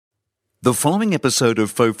The following episode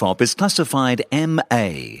of FOFOP is classified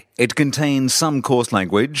MA. It contains some coarse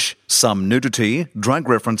language, some nudity, drug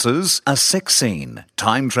references, a sex scene,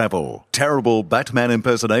 time travel, terrible Batman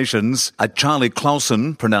impersonations, a Charlie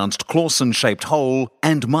Clausen, pronounced Clausen-shaped hole,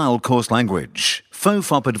 and mild coarse language.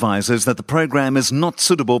 FOFOP advises that the program is not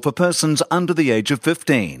suitable for persons under the age of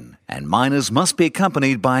 15, and minors must be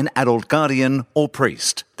accompanied by an adult guardian or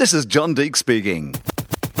priest. This is John Deek speaking.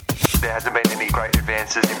 There hasn't been any great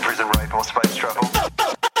advances in prison rape or space travel. The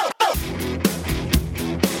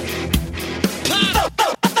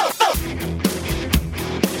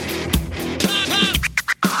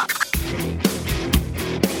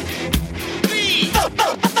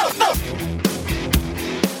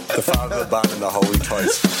Father, the Son, and the Holy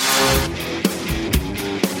Toast.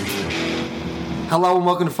 Hello and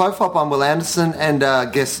welcome to FOFOP. I'm Will Anderson, and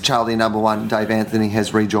guest Charlie number one, Dave Anthony,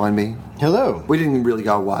 has rejoined me. Hello. We didn't really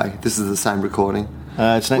go away. This is the same recording.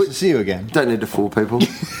 It's nice to see you again. Don't need to fool people.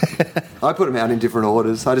 I put them out in different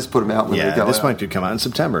orders. I just put them out when they go this out. might come out in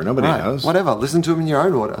September. Nobody knows. Whatever. Listen to them in your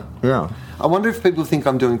own order. Yeah. I wonder if people think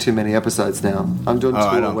I'm doing too many episodes now. I'm doing two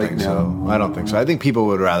a week now. I don't think so. I think people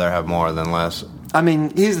would rather have more than less. I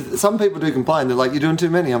mean, some people do complain. They're like, you're doing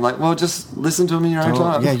too many. I'm like, well, just listen to them in your own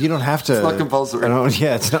time. Yeah, you don't have to. It's not compulsory.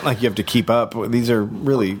 It's not like you have to keep up. These are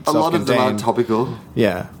really a lot of them are topical.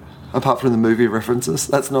 Yeah. Apart from the movie references.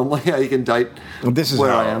 That's normally how you can date I am.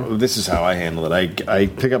 This is how I handle it. I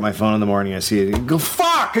pick up my phone in the morning, I see it, and go,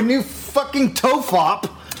 fuck, a new fucking TOFOP.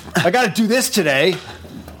 I got to do this today.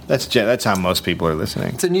 That's how most people are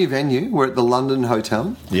listening. It's a new venue. We're at the London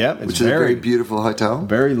Hotel. Yeah, which is a very beautiful hotel.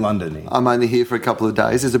 Very London-y. I'm only here for a couple of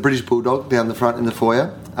days. There's a British Bulldog down the front in the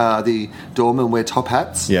foyer. The doormen wear top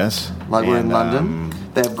hats. Yes. Like we're in London.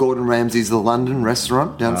 They have Gordon Ramsay's The London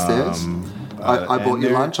restaurant downstairs. I bought you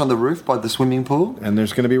lunch on the roof by the swimming pool. And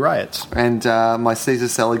there's going to be riots. And my Caesar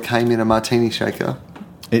salad came in a martini shaker.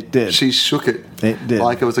 It did. She shook it. It did.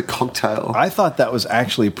 Like it was a cocktail. I thought that was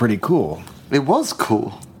actually pretty cool. It was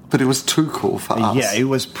cool. But it was too cool for us. Yeah, it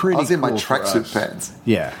was pretty cool. I was in my tracksuit pants.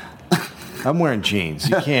 Yeah. I'm wearing jeans.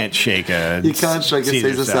 You can't shake a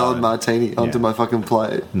Caesar salad martini onto my fucking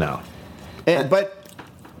plate. No. But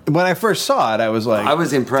when I first saw it, I was like... I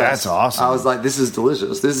was impressed. That's awesome. I was like, this is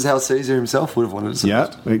delicious. This is how Caesar himself would have wanted to see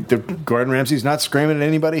it. Yeah. Gordon Ramsay's not screaming at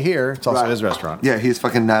anybody here. It's also his restaurant. Yeah, he's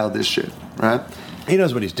fucking nailed this shit, right? He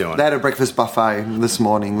knows what he's doing. They had a breakfast buffet this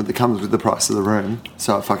morning that comes with the price of the room,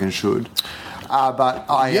 so I fucking should.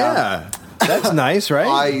 That's nice, right?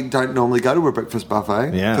 I don't normally go to a breakfast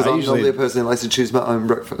buffet because I'm usually a person who likes to choose my own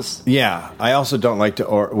breakfast. Yeah, I also don't like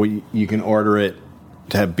to you can order it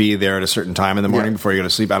to be there at a certain time in the morning before you go to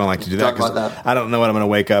sleep. I don't like to do that because I don't know what I'm going to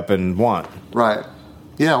wake up and want. Right.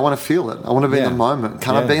 Yeah, I want to feel it. I want to be in the moment.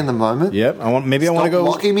 Can I be in the moment? Yep. I want to go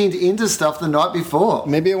locking me into stuff the night before.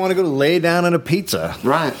 Maybe I want to go lay down on a pizza.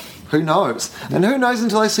 Right. Who knows? And who knows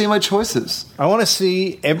until I see my choices? I want to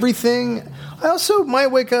see everything. I also might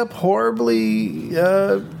wake up horribly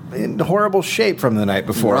in horrible shape from the night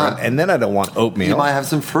before, and then I don't want oatmeal. You might have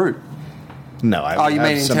some fruit. No, you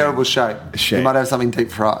mean in terrible shape? You might have something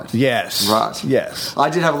deep fried. Yes. Right. Yes.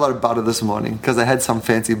 I did have a lot of butter this morning because I had some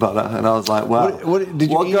fancy butter, and I was like, wow,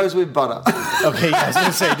 what goes with butter? Okay, I was going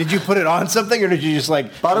to say, did you put it on something, or did you just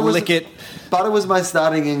lick it? Butter was my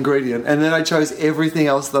starting ingredient, and then I chose everything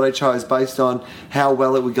else that I chose based on how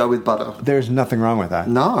well it would go with butter. There's nothing wrong with that.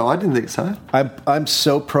 No, I didn't think so. I'm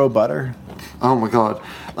so pro butter. Oh my god!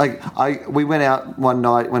 We went out one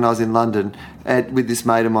night when I was in London with this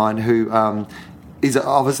mate of mine who is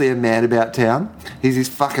obviously a man about town. He's this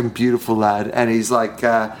fucking beautiful lad, and he's like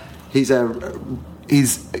he's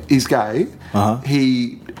gay.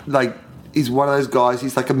 Uh-huh. He's one of those guys.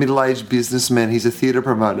 He's like a middle-aged businessman. He's a theatre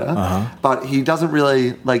promoter, but he doesn't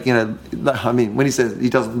really I mean, when he says he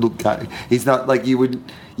doesn't look gay, he's not like you would.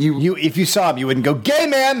 You if you saw him, you wouldn't go gay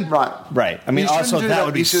man. Right. I mean, also that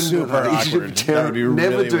would be super awkward. That would be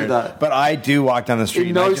never really do weird. that. But I do walk down the street.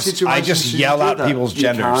 In no and situation, I just yell out people's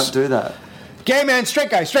genders. You can't do that. Gay man, straight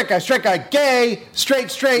guy, gay,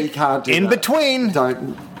 straight. You can't do in that. between.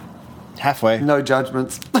 Don't. Halfway. No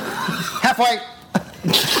judgments. Halfway.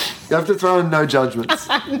 You have to throw in no judgments.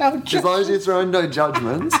 No judgments. As long as you throw in no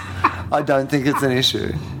judgments, I don't think it's an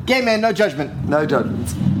issue. Gay man, no judgment. No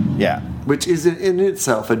judgments. Yeah. Which is in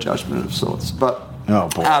itself a judgment of sorts. But oh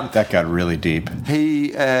boy, that got really deep.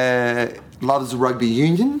 He loves rugby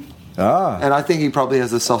union. And I think he probably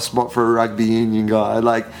has a soft spot for a rugby union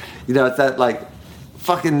guy. It's that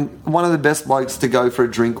fucking one of the best blokes to go for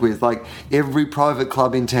a drink with. Like every private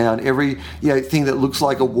club in town, every thing that looks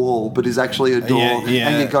like a wall but is actually a door,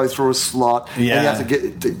 and you go through a slot, and you have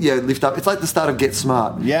to lift up. It's like the start of Get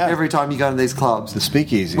Smart. Yeah. Every time you go to these clubs, the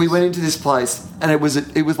speakeasies. We went into this place, and it was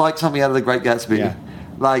like something out of The Great Gatsby. Yeah.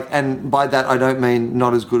 Like, and by that I don't mean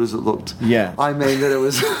not as good as it looked. Yeah. I mean that it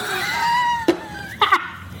was.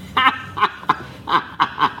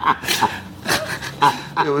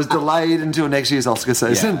 It was delayed until next year's Oscar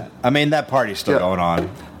season. Yeah. I mean, that party's still going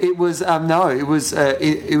on. It was it was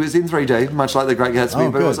in 3D, much like The Great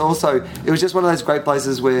Gatsby, but it was also just one of those great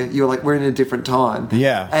places where you're like, we're in a different time.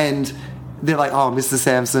 Yeah. And they're like, oh, Mr.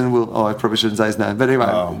 Sampson will. Oh, I probably shouldn't say his name, but anyway,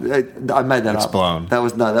 I made that up. It's blown. That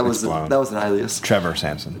was an alias. Trevor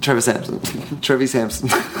Sampson. Trevi Sampson.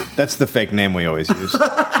 That's the fake name we always use.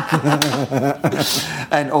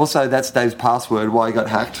 And also, that's Dave's password. Why he got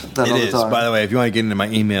hacked. It is. By the way, if you want to get into my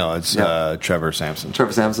email, it's Trevor Sampson.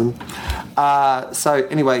 Trevor Sampson. So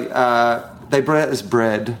anyway, they brought out this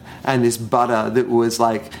bread and this butter that was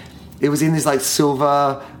like. It was in this like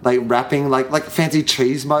silver like wrapping, like fancy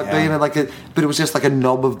cheese might be, but it was just like a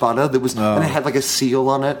knob of butter that was, and it had like a seal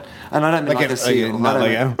on it. And I don't mean like a seal.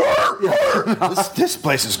 This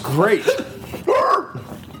place is great.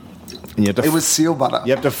 It was seal butter.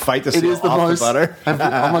 You have to fight the seal off the butter.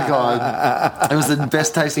 Oh my god! It was the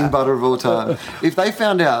best tasting butter of all time. If they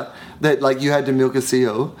found out that like you had to milk a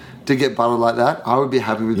seal to get butter like that, I would be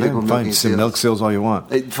happy with people milking seals. Milk seals all you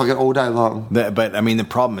want. Fucking all day long. But I mean, the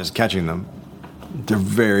problem is catching them. They're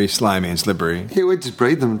very slimy and slippery. Yeah, we'd just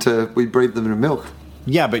breed them in milk.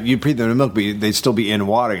 Yeah, but you breed them in milk, but they'd still be in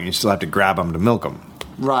water, and you still have to grab them to milk them.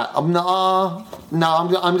 Right. I'm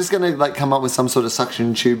just going to like come up with some sort of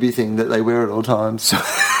suction tubey thing that they wear at all times.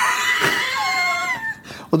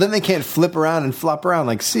 Well, then they can't flip around and flop around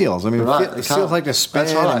like seals. I mean, seals like to spin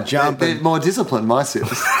and jump. They're more disciplined, my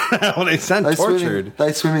seals. Well, they sound tortured.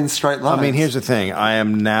 They swim in straight lines. I mean, here's the thing. I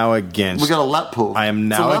am now against... We got a lap pool. I am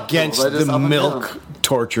now against the milk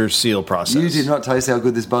torture seal process. You did not taste how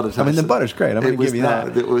good this butter tasted. I mean, the butter's great. I'm going to give you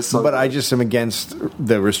that. It was so but good. I just am against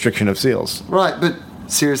the restriction of seals. Right, but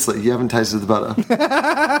seriously, you haven't tasted the butter.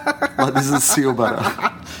 Like, this is seal butter.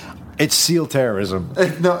 It's seal terrorism.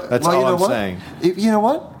 That's all I'm saying. You know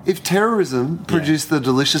what? If terrorism produced the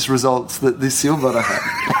delicious results that this seal butter had,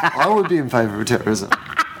 I would be in favour of terrorism.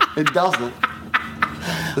 It doesn't.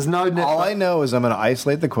 There's no net. All I know is I'm going to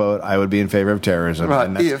isolate the quote. I would be in favour of terrorism, right,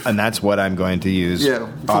 and that's what I'm going to use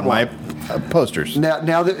on my posters.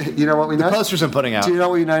 Now that you know what we know, the posters I'm putting out. Do you know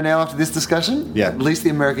what we know now after this discussion? Yeah. At least the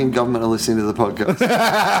American government are listening to the podcast.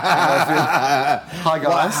 Hi guys.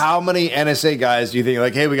 Well, how many NSA guys do you think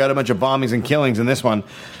like, hey, we got a bunch of bombings and killings in this one?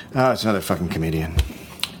 Oh, it's another fucking comedian.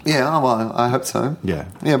 Yeah, well, I hope so. Yeah.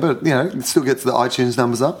 Yeah, but it still gets the iTunes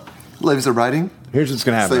numbers up. Leaves a rating. Here's what's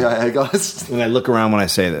going to happen. CIA guys. And I look around when I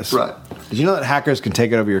say this. Right. Did you know that hackers can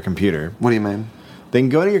take it over your computer? What do you mean? They can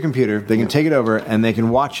go to your computer, they can take it over, and they can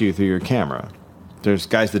watch you through your camera. There's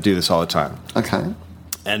guys that do this all the time. Okay.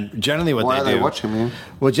 And generally what Why they do... are they watching me?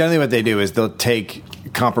 Well, generally what they do is they'll take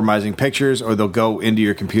compromising pictures, or they'll go into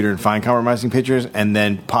your computer and find compromising pictures, and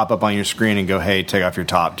then pop up on your screen and go, hey, take off your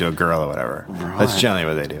top, do a girl or whatever. Right. That's generally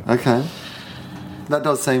what they do. Okay. That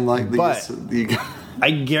does seem like... I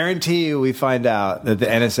guarantee you we find out that the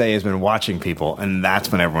NSA has been watching people, and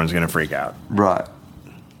that's when everyone's going to freak out. Right.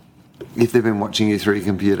 If they've been watching you through your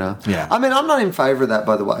computer. Yeah. I mean, I'm not in favour of that,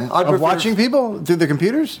 by the way. Of watching people through the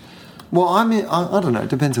computers? Well, I don't know. It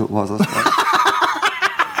depends who it was, I suppose.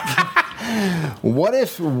 What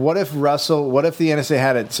if the NSA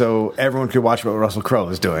had it so everyone could watch what Russell Crowe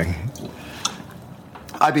is doing?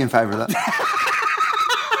 I'd be in favour of that.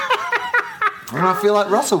 And I feel like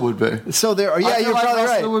Russell would be. So you're probably Russell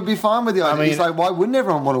right. would be fine with the idea. I mean, he's like, why wouldn't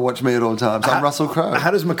everyone want to watch me at all times? I'm Russell Crowe. How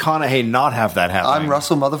does McConaughey not have that happening? I'm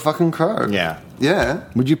Russell motherfucking Crowe. Yeah. Yeah.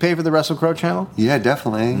 Would you pay for the Russell Crowe channel? Yeah,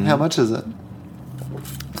 definitely. How much is it?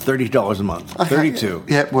 $30 a month. Okay. 32.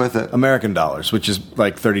 Yeah, worth it. American dollars, which is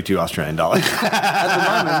like 32 Australian dollars. At the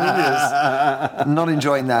moment, it is. I'm not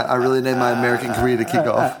enjoying that. I really need my American career to kick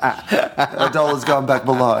off. A dollar's gone back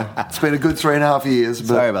below. It's been a good 3.5 years. But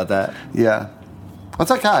sorry about that. Yeah. It's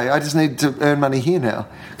okay. I just need to earn money here now,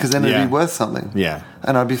 because then it'd be worth something. Yeah.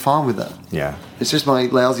 And I'd be fine with that. Yeah. It's just my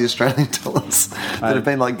lousy Australian dollars that have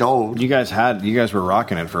been like gold. You guys were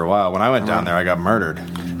rocking it for a while. When I went down there, I got murdered.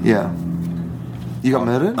 Yeah. You got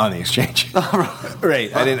murdered? On the exchange. Oh, right.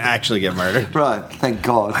 Right. I didn't actually get murdered. Right. Thank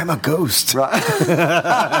God. I'm a ghost. Right.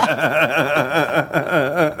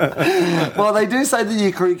 Well, they do say that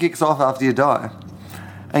your career kicks off after you die.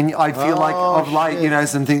 And I feel like of late, shit. you know,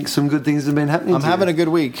 some good things have been happening. I'm having a good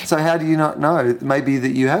week. So how do you not know? Maybe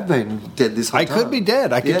that you have been dead this whole I time. could be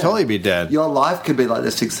dead. I could totally be dead. Your life could be like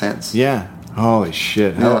the Sixth Sense. Yeah. Holy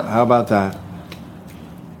shit. How about that?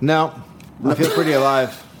 No. I feel pretty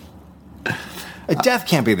alive. Death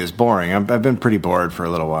can't be this boring. I've been pretty bored for a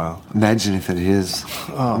little while. Imagine if it is.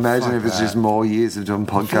 Imagine if it's just more years of doing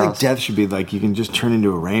podcasts. I feel like death should be like you can just turn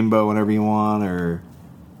into a rainbow whenever you want, or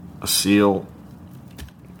a seal.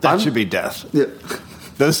 That should be death. Yeah.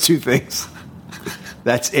 Those two things.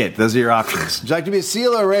 That's it. Those are your options. Would you like to be a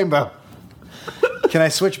seal or a rainbow? Can I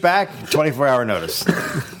switch back? 24-hour notice.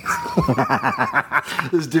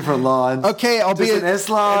 There's different lines. Okay, I'll be an S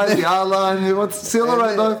line, the R line. Who wants seal or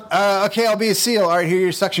rainbow? Okay, I'll be a seal. All right, here are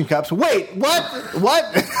your suction cups. Wait, what?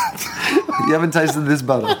 What? You haven't tasted this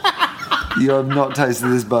butter. You have not tasted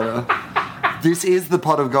this butter. This is the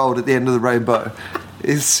pot of gold at the end of the rainbow.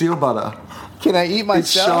 It's seal butter. Can I eat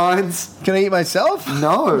myself? It shines. Can I eat myself?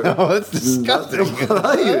 No. No, that's disgusting. What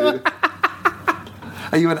are you?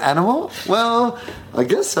 Are you an animal? Well, I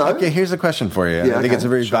guess so. Okay, here's a question for you. Yeah, I think it's a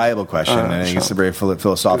very valuable question, and I think it's a very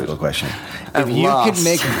philosophical question.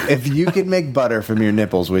 If you could make butter from your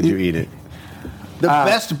nipples, would you eat it? The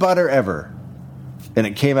best butter ever, and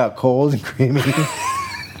it came out cold and creamy.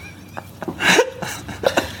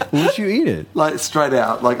 Would you eat it? Like straight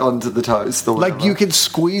out, like onto the toast or whatever. Like you could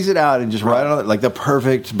squeeze it out and just write on it, like the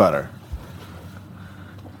perfect butter.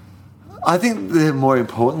 I think the more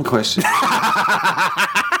important question: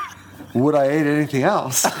 would I eat anything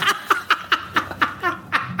else?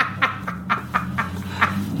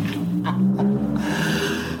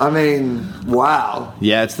 I mean, wow.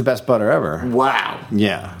 Yeah, it's the best butter ever. Wow.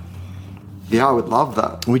 Yeah. Yeah, I would love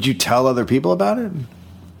that. Would you tell other people about it?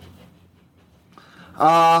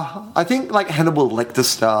 I think like Hannibal Lecter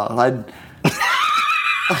style. I'd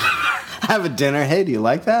Have a dinner. Hey, do you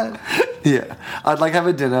like that? Yeah, I'd like have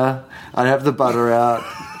a dinner. I'd have the butter out.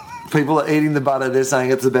 People are eating the butter. They're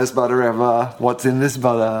saying it's the best butter ever. What's in this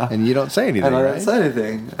butter? And you don't say anything, And I right? don't say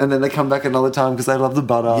anything. And then they come back another time because they love the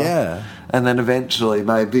butter. Yeah. And then eventually,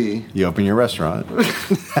 maybe. You open your restaurant. And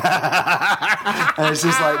it's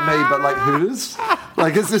just like me, but like Hooters.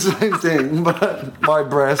 Like it's the same thing, but my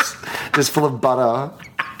breast just full of butter.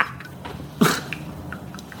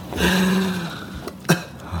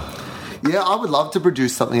 Yeah, I would love to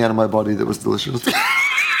produce something out of my body that was delicious.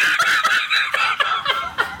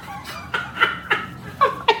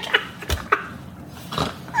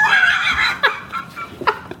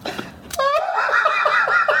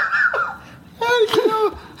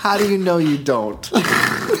 How do you know you don't?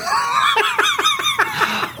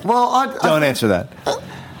 Well, Don't answer that.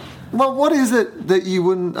 Well, what is it that you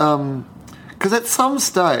wouldn't... Because at some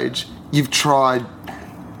stage, you've tried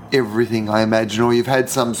everything, I imagine, or you've had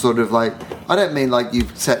some sort of like... I don't mean like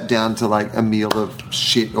you've sat down to like a meal of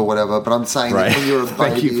shit or whatever, but I'm saying that when you're a baby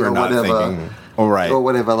Thank you for or not whatever... thinking. All right. Or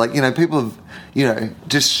whatever. Like, you know, people have... You know,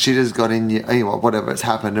 just shit has got in you... Anyway, whatever, it's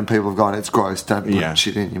happened and people have gone, it's gross, don't put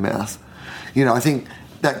shit in your mouth. You know, I think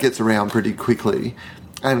that gets around pretty quickly.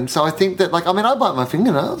 And so I think that, like, I mean, I bite my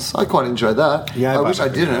fingernails. I quite enjoy that. Yeah, I wish I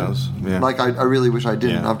didn't. Yeah. Like, I really wish I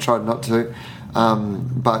didn't. Yeah. I've tried not to.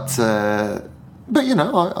 But you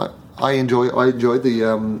know, I enjoy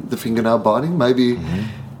the fingernail biting. Maybe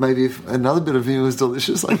if another bit of meal was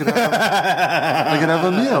delicious, I could have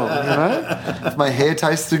a meal. You know, if my hair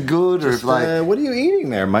tasted good, or if like what are you eating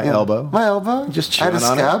there? My elbow. my elbow, Just I had a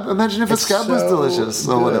chewing on it. scab. Imagine if a scab was delicious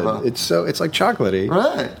or good. whatever. It's like chocolatey.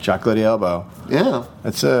 Right. Chocolatey elbow. Yeah.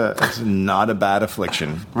 That's not a bad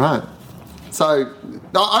affliction. Right. So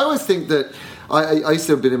I always think that I used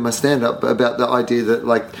to have been in my stand-up about the idea that,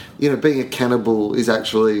 like, you know, being a cannibal is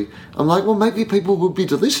actually... I'm like, well, maybe people would be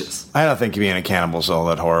delicious. I don't think being a cannibal is all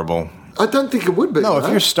that horrible. I don't think it would be. No, right?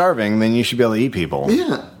 if you're starving, then you should be able to eat people.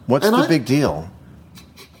 Yeah. What's And the big deal?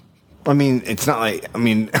 I mean, it's not like... I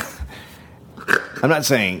mean... I'm not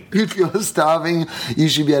saying... If you're starving, you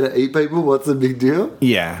should be able to eat people. What's the big deal?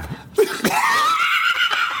 Yeah.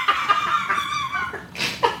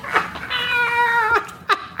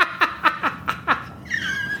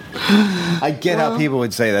 I get how people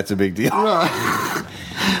would say that's a big deal. Right.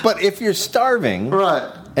 But if you're starving...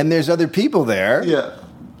 Right. And there's other people there... Yeah.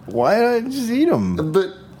 Why don't I just eat them?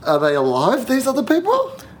 But are they alive, these other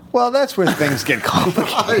people? Well, that's where things get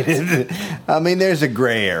complicated. I mean, there's a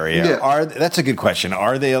gray area. Yeah. That's a good question.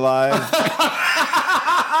 Are they alive?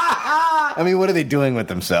 I mean, what are they doing with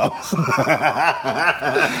themselves? So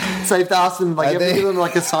if they ask them, like, you have to give them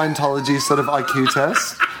like a Scientology sort of IQ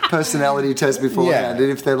test, personality test beforehand,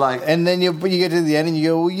 and if they're like... And then you get to the end and you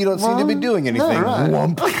go, well, you don't seem to be doing anything. No, right.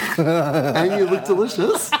 Whomp. And you look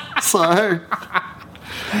delicious. So...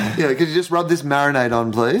 Yeah, could you just rub this marinade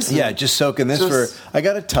on, please? Yeah, just soak in this I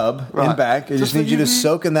got a tub in back. I just need you to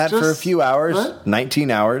soak in that for a few hours, right?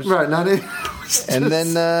 19 hours. Right, 19 hours. And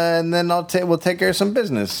then we'll take care of some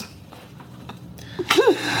business.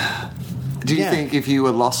 Do you think if you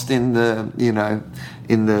were lost in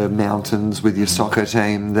the mountains with your soccer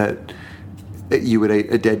team that you would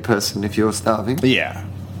eat a dead person if you were starving? Yeah.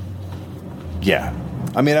 Yeah.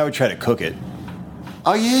 I mean, I would try to cook it.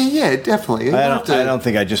 Oh, yeah, definitely. I don't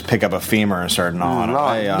think I'd just pick up a femur and start gnawing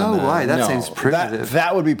right. No way. That seems primitive.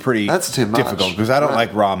 That would be pretty difficult because I don't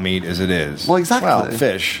like raw meat as it is. Well, exactly. Well,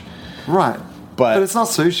 fish. Right. But it's not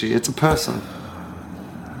sushi. It's a person.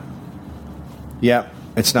 Yeah,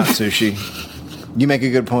 it's not sushi. You make a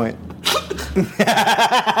good point.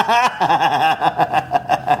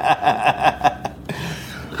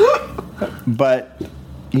 But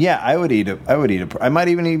yeah, I would eat I might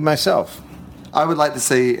even eat myself. I would like to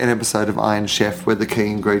see an episode of Iron Chef where the key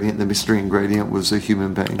ingredient, the mystery ingredient, was a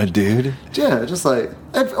human being. A dude? Yeah, just like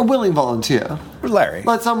a willing volunteer. Larry.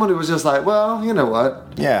 Like someone who was just like, well, you know what?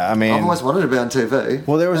 Yeah, I mean, I've always wanted to be on TV.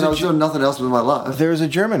 Well, I was doing nothing else with my life. There was a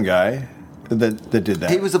German guy that did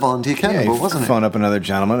that. He was a volunteer cannibal, wasn't he? He phoned up another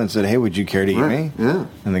gentleman and said, hey, would you care to eat me? Yeah.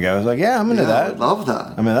 And the guy was like, yeah, I'm into that. I love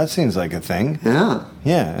that. I mean, that seems like a thing. Yeah.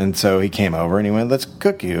 Yeah, and so he came over and he went, let's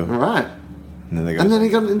cook you. Right. And then he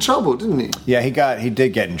got in trouble, didn't he? Yeah, he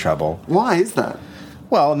did get in trouble. Why is that?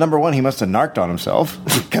 Well, number one, he must have narked on himself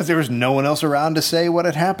because there was no one else around to say what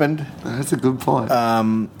had happened. That's a good point.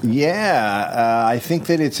 I think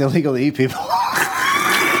that it's illegal to eat people.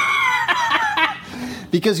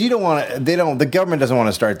 Because you don't want to, the government doesn't want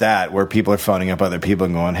to start that where people are phoning up other people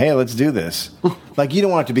and going, hey, let's do this. Like, you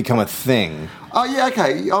don't want it to become a thing. Oh, yeah,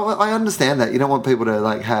 okay. I understand that. You don't want people to,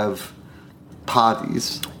 like, have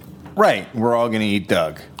parties. Right. We're all going to eat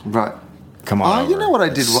Doug. Right. Come on. You know what I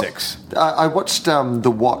did? 6. I watched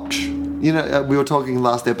The Watch. You know, we were talking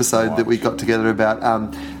last episode that we got together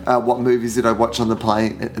about what movies did I watch on the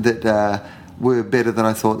plane that were better than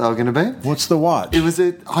I thought they were going to be. What's The Watch?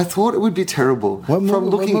 I thought it would be terrible. What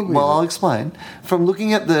movie? I'll explain. From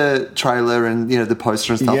looking at the trailer and the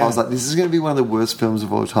poster and stuff, I was like, this is going to be one of the worst films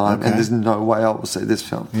of all time, and there's no way I will see this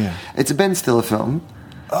film. Yeah. It's a Ben Stiller film.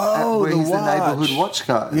 Oh, where he's the neighborhood watch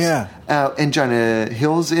guys. Yeah. And Jonah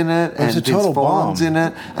Hill's in it, and Vince Vaughn's in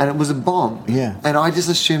it, and it was a bomb. Yeah. And I just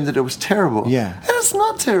assumed that it was terrible. Yeah. And it's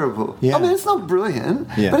not terrible. Yeah. I mean, it's not brilliant,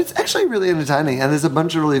 yeah, but it's actually really entertaining, and there's a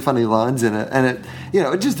bunch of really funny lines in it, and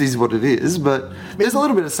it just is what it is, but there's a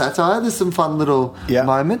little bit of satire, there's some fun little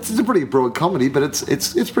moments. It's a pretty broad comedy, but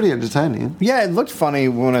it's pretty entertaining. Yeah, it looked funny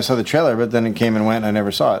when I saw the trailer, but then it came and went, and I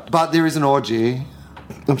never saw it. But there is an orgy.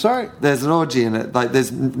 I'm sorry? There's an orgy in it. Like,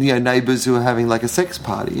 there's, neighbours who are having, like, a sex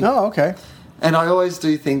party. Oh, okay. And I always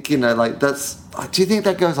do think, that's... Do you think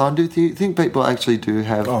that goes on? Do you think people actually do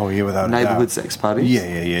have without neighbourhood sex parties?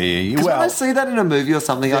 Yeah. Because when I see that in a movie or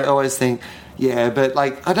something, I always think, but,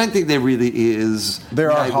 like, I don't think there really is...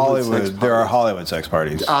 There are Hollywood sex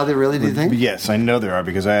parties. Are there really, do you think? Yes, I know there are,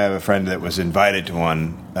 because I have a friend that was invited to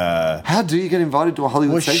one. How do you get invited to a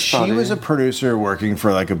Hollywood sex party? She was a producer working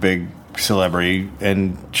for, like, a big celebrity,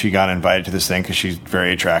 and she got invited to this thing because she's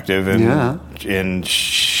very attractive, and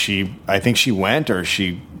I think she went, or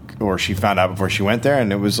she found out before she went there,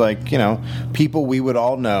 and it was like, people we would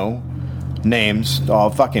all know, names, all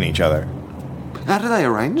fucking each other. How do they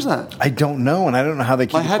arrange that? I don't know, and I don't know how they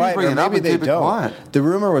keep it quiet. How do you bring it up and keep it quiet? The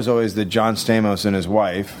rumor was always that John Stamos and his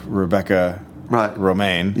wife, Rebecca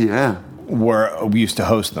Romaine, used to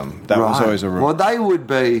host them. That was always a rumor. Well, they would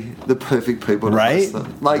be the perfect people to host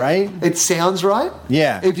them. Like, it sounds right.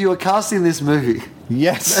 Yeah. If you were casting this movie.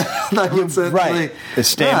 Yes. They would certainly. Right.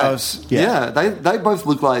 Stamos. Yeah. They both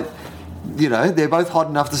look like, they're both hot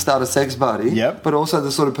enough to start a sex party. Yep. But also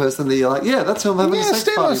the sort of person that you're like, that's who I'm having a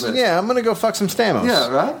sex party with. Yeah, I'm going to go fuck some Stamos. Yeah,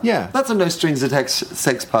 right? Yeah. That's a no strings attached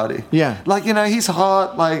sex party. Yeah. Like, he's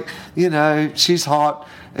hot. Like, she's hot.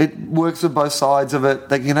 It works with both sides of it.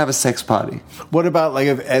 They can have a sex party. What about, like,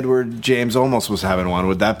 if Edward James Olmos was having one?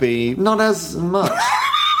 Would that be... Not as much.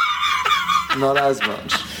 Not as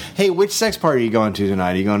much. Hey, which sex party are you going to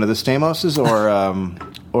tonight? Are you going to the Stamoses or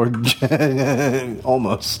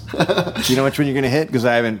Almost? Do you know which one you're going to hit? Because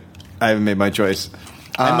I haven't made my choice.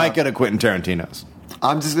 I might go to Quentin Tarantino's.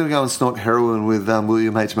 I'm just going to go and snort heroin with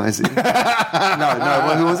William H. Macy. No,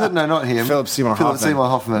 who was it? No, not him. Philip Seymour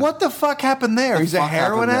Hoffman. What the fuck happened there? He's a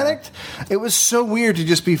heroin addict? It was so weird to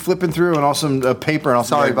just be flipping through and also paper. And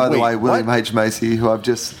Sorry, by the way, William H. Macy, who I've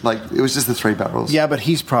just, it was just the Three Barrels. Yeah, but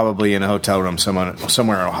he's probably in a hotel room somewhere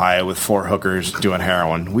in Ohio with 4 hookers doing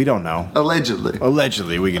heroin. We don't know. Allegedly.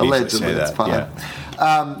 We can easily say that. Fine. Yeah.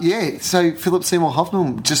 Yeah, so Philip Seymour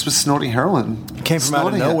Hoffman just was snorting heroin. It came from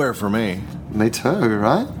out of nowhere for me. Me too,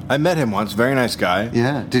 right? I met him once. Very nice guy.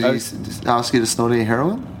 Yeah. Did he ask you to snort any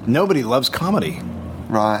heroin? Nobody loves comedy.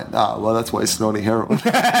 Right. Oh, well, that's why he's snorting heroin.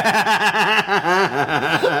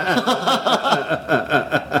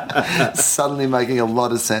 Suddenly making a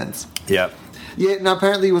lot of sense. Yep. Yeah, no,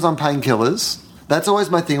 apparently he was on painkillers. That's always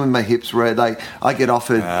my thing with my hips, where I get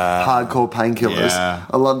offered hardcore painkillers. Yeah.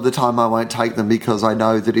 A lot of the time I won't take them because I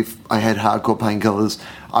know that if I had hardcore painkillers,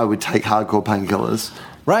 I would take hardcore painkillers.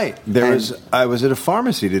 Right. I was at a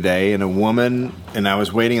pharmacy today, and I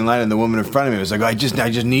was waiting in line, and the woman in front of me was like, I just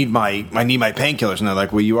need my painkillers. And they're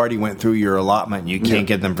like, well, you already went through your allotment. You can't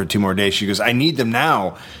get them for 2 more days. She goes, I need them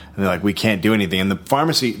now. And they're like, we can't do anything. And the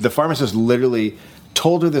pharmacist literally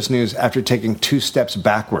told her this news after taking 2 steps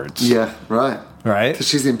backwards. Yeah, right. Right? Because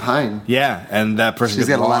she's in pain. Yeah, and that person She's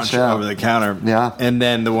gets gonna launched lash out. over the counter. Yeah. And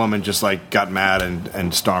then the woman just got mad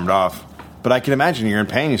and stormed off. But I can imagine you're in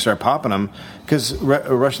pain, you start popping them. Because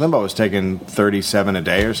Rush Limbaugh was taking 37 a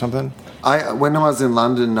day or something. When I was in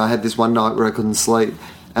London, I had this one night where I couldn't sleep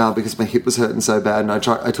because my hip was hurting so bad, and I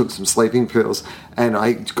took some sleeping pills, and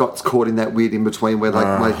I got caught in that weird in between where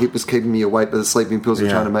my hip was keeping me awake, but the sleeping pills were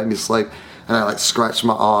trying to make me sleep, and I scratched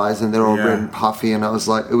my eyes, and they're all red and puffy, and I was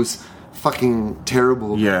like, it was fucking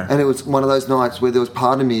terrible. Yeah. And it was one of those nights where there was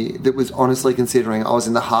part of me that was honestly considering, I was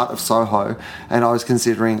in the heart of Soho, and I was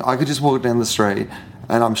considering I could just walk down the street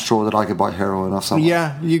and I'm sure that I could buy heroin off someone.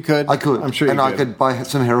 Yeah, you could. I could. I'm sure you could. And I could buy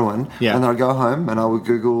some heroin, Yeah. and then I'd go home and I would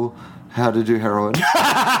Google how to do heroin.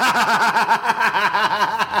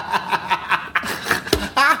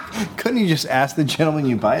 Couldn't you just ask the gentleman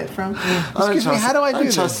you buy it from? Excuse me, how do I do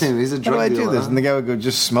this? I trust him. He's a drug How do I do dealer. this? And the guy would go,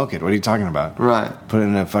 just smoke it. What are you talking about? Right. Put it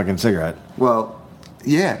in a fucking cigarette. Well,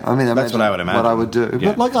 yeah. I mean, That's what I would imagine. What I would do.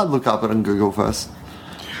 Yeah. But I'd look up it on Google first.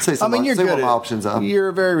 See You're what good my options are. You're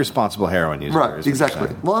a very responsible heroin user. Right, exactly.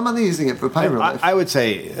 Well, I'm only using it for pain relief. I would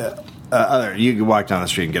say you could walk down the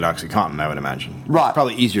street and get OxyContin, I would imagine. Right. It's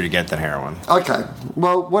probably easier to get than heroin. Okay,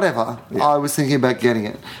 well, whatever. Yeah. I was thinking about getting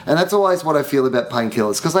it. And that's always what I feel about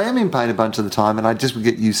painkillers, because I am in pain a bunch of the time, and I just would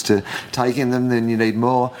get used to taking them, then you need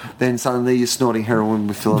more, then suddenly you're snorting heroin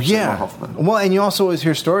with Philip Seymour Hoffman. Well, and you also always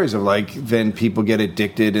hear stories of then people get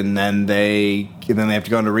addicted and then they have to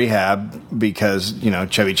go into rehab because,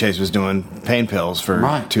 Chevy Chase was doing pain pills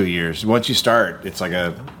for 2 years. Once you start, it's like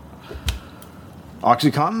a...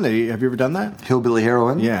 OxyContin, have you ever done that? Hillbilly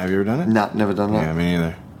heroin? Yeah, have you ever done it? No, never done that. Yeah, me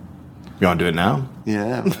neither. You want to do it now?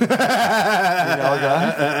 Yeah. Okay.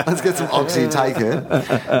 Let's get some Oxy, take it,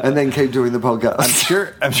 and then keep doing the podcast.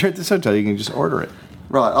 I'm sure at this hotel you can just order it.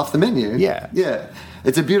 Right, off the menu? Yeah. Yeah.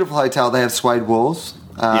 It's a beautiful hotel. They have suede walls,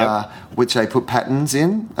 which they put patterns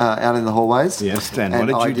in out in the hallways. Yes, and what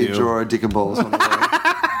did you do? I did draw a dick and balls on the wall,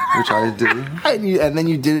 which I do. And then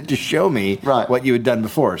you did it to show me what you had done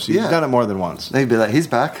before. So you've done it more than once. They'd be like, he's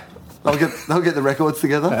back. They'll get the records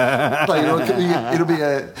together. Like, it'll be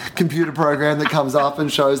a computer program that comes up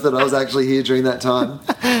and shows that I was actually here during that time.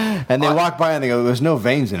 And they walk by and they go, there's no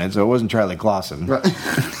veins in it, so it wasn't Charlie Clausen. Right.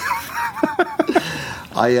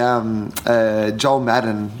 Joel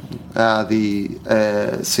Madden,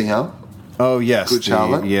 the singer. Oh yes, Good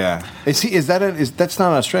Charlotte. Yeah, that's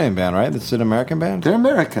not an Australian band, right? That's an American band. They're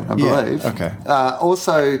American, I believe. Okay.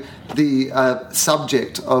 Also, the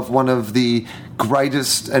subject of one of the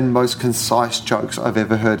greatest and most concise jokes I've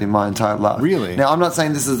ever heard in my entire life. Really? Now, I'm not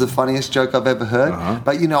saying this is the funniest joke I've ever heard,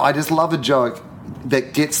 but I just love a joke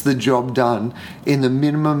that gets the job done in the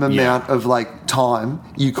minimum amount of time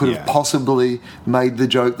you could have possibly made the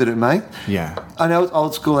joke that it made. Yeah. I know it's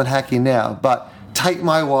old school and hacky now, but take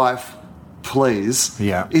my wife, please,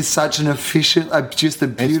 is such an efficient, just a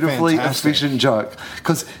beautifully efficient joke.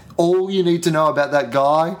 Because all you need to know about that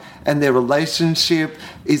guy and their relationship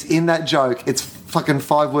is in that joke. It's fucking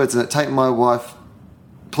 5 words in it. Take my wife,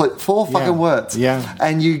 4 fucking words. Yeah.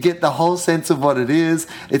 And you get the whole sense of what it is.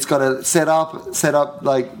 It's got a set up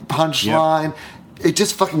punchline. It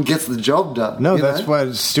just fucking gets the job done. No, that's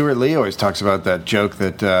what Stuart Lee always talks about, that joke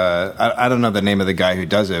that, I don't know the name of the guy who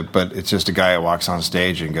does it, but it's just a guy who walks on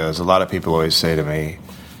stage and goes, a lot of people always say to me,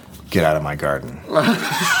 get out of my garden.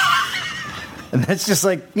 And that's just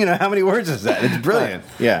how many words is that? It's brilliant.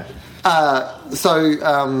 Yeah.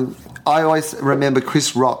 So I always remember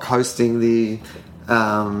Chris Rock hosting the...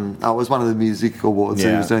 it was one of the music awards.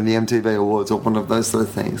 He was doing the MTV Awards or one of those sort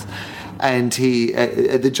of things. And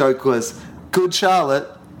the joke was, Good Charlotte,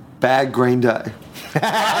 bad Green Day.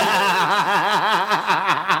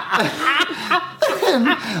 And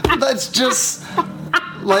that's just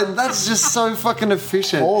Like, that's just so fucking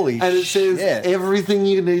efficient. Holy and it shit. says everything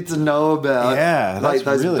you need to know about like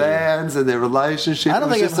those really bands and their relationship. I don't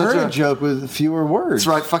think I've heard a joke with fewer words. It's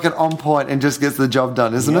right, fucking on point and just gets the job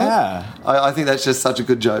done, isn't it? Yeah. I think that's just such a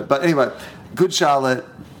good joke. But anyway, Good Charlotte,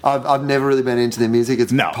 I've never really been into their music.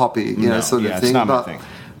 It's poppy, sort of thing. It's not my thing.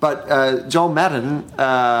 But Joel Madden,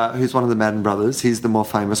 who's one of the Madden brothers, he's the more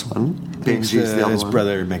famous one. Benji's the other his one.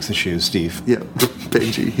 brother makes the shoes, Steve. Yeah,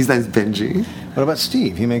 Benji. His name's Benji. What about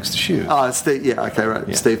Steve? He makes the shoes. Oh, Steve. Yeah, okay, right.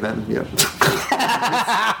 Yeah. Steve Madden, yeah.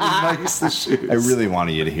 He makes the shoes. I really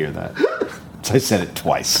wanted you to hear that. So I said it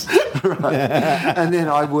twice. Right. And then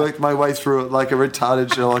I worked my way through it like a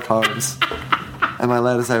retarded Sherlock Holmes. Am I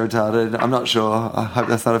allowed to say retarded? I'm not sure. I hope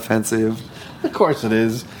that's not offensive. Of course it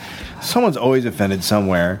is. Someone's always offended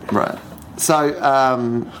somewhere. Right. So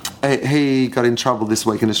he got in trouble this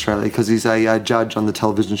week in Australia because he's a judge on the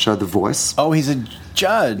television show The Voice. Oh, he's a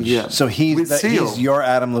judge. Yeah. So he's your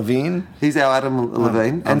Adam Levine? He's our Adam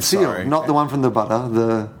Levine. And Seal, sorry. not the one from The Butter,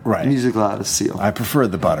 the musical artist Seal. I prefer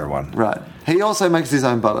the butter one. Right. He also makes his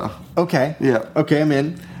own butter. Okay. Yeah. Okay, I'm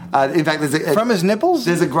in. In fact, from his nipples?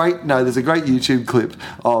 There's a great YouTube clip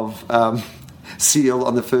of Seal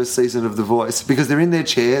on the first season of The Voice because they're in their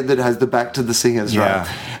chair that has the back to the singers, right?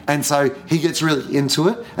 And so he gets really into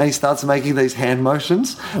it and he starts making these hand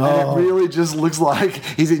motions and it really just looks like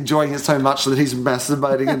he's enjoying it so much that he's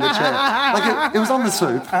masturbating in the chair. Like it was on The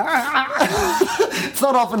Soup. It's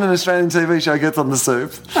not often an Australian TV show gets on The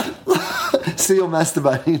Soup. Seal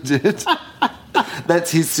masturbating did.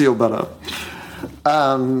 That's his Seal butter.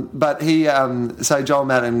 But he, so Joel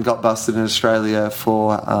Madden got busted in Australia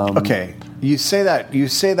for. Okay, you say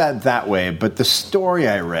that way, but the story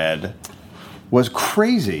I read was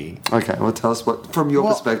crazy. Okay, well, tell us from your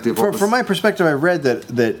perspective. From my perspective, I read that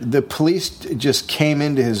the police just came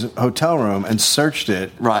into his hotel room and searched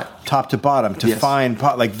it, top to bottom, to find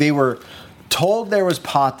pot. Like they were told there was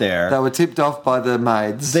pot there. They were tipped off by the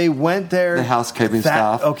maids. They went there. The housekeeping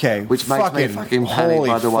staff. Okay. Which makes me fucking panic,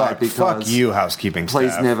 by the way, because... Fuck you, housekeeping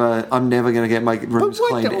staff. I'm never going to get my rooms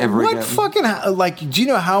cleaned ever again. What fucking... do you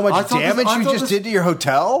know how much damage you just did to your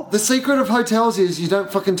hotel? The secret of hotels is you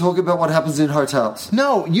don't fucking talk about what happens in hotels.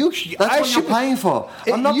 No, That's what you're paying for.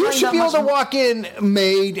 You should be able to walk in,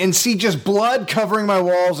 maid, and see just blood covering my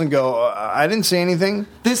walls and go, I didn't see anything.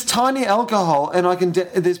 There's tiny alcohol and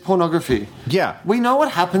there's pornography. Yeah. We know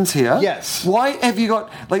what happens here. Yes. Why have you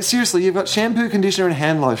got, seriously, you've got shampoo, conditioner, and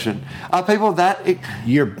hand lotion. Are people that...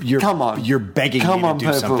 come on. You're begging me to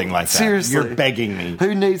do something like that. Seriously. You're begging me.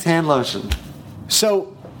 Who needs hand lotion?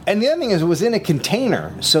 So, and the other thing is it was in a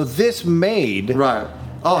container. So this maid... Right.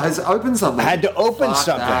 Oh, has opened something. Had to open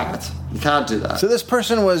something. That. You can't do that. So this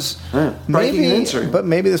person was... breaking and entering. But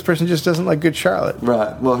maybe this person just doesn't like Good Charlotte.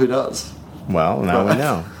 Right. Well, who does? Well, now we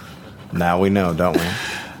know. Now we know, don't we?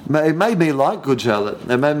 It made me like Good Charlotte.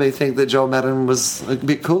 It made me think that Joel Madden was a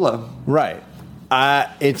bit cooler. Right.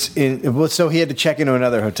 So he had to check into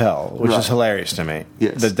another hotel, which is hilarious to me.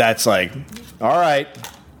 Yes. That's like, all right,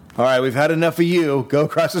 we've had enough of you. Go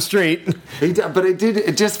across the street. But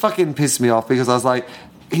it just fucking pissed me off because I was like,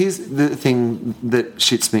 here's the thing that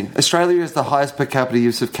shits me. Australia is the highest per capita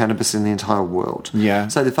use of cannabis in the entire world. Yeah.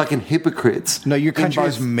 So the fucking hypocrites. No, your country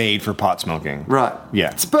is made for pot smoking. Right.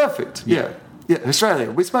 Yeah. It's perfect. Yeah. Yeah,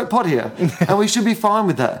 Australia. We smoke pot here. And we should be fine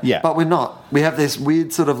with that. Yeah. But we're not. We have this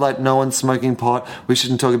weird sort of no one's smoking pot. We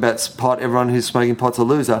shouldn't talk about pot. Everyone who's smoking pot's a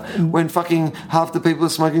loser. When fucking half the people are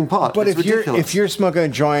smoking pot. But it's ridiculous. if you're smoking a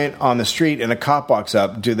joint on the street and a cop walks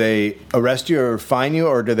up, do they arrest you or fine you,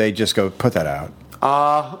 or do they just go put that out?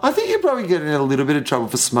 I think you're probably getting in a little bit of trouble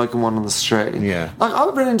for smoking one on the street. Yeah.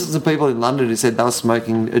 I've run into some people in London who said they were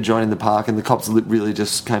smoking a joint in the park and the cops really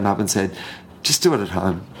just came up and said, just do it at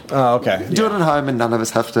home. Oh, okay. Do it at home and none of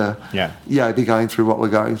us have to be going through what we're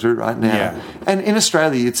going through right now. Yeah. And in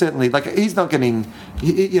Australia, it's certainly, he's not getting,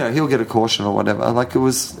 he'll get a caution or whatever.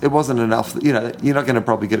 It wasn't enough. You're not going to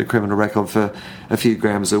probably get a criminal record for a few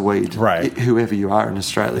grams of weed. Right. Whoever you are in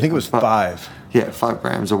Australia. I think it was 5. Yeah, 5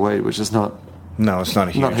 grams of weed, which is not... No, it's not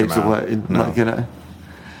a huge amount. Not heaps of weed. No.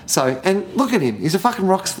 So, and look at him. He's a fucking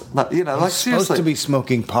rock star. He's seriously. supposed to be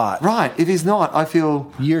smoking pot. Right. If he's not, I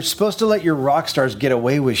feel... You're supposed to let your rock stars get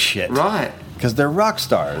away with shit. Right. Because they're rock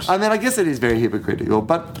stars. I mean, I guess it is very hypocritical.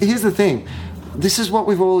 But here's the thing. This is what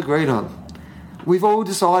we've all agreed on. We've all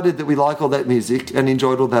decided that we like all that music and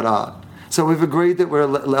enjoyed all that art. So we've agreed that we're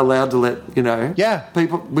allowed to let,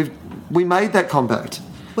 people... We made that compact.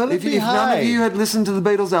 If none of you had listened to the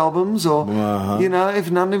Beatles albums or, if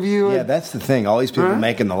none of you... Yeah, that's the thing. All these people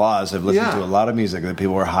making the laws have listened to a lot of music that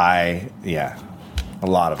people were high. Yeah. A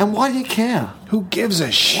lot of them. And why do you care? Who gives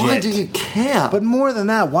a shit? Why do you care? But more than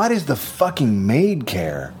that, why does the fucking maid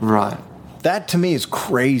care? Right. That to me is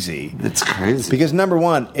crazy. It's crazy. Because number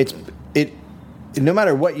one, it no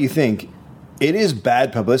matter what you think, it is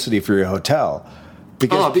bad publicity for your hotel.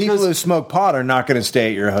 Because people who smoke pot are not going to stay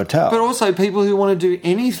at your hotel. But also people who want to do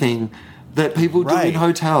anything that people do in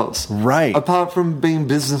hotels. Right. Apart from being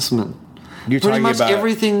businessmen. You're pretty talking much about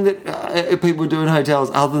everything that people do in hotels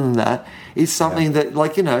other than that is something that,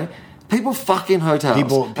 like, you know, people fuck in hotels.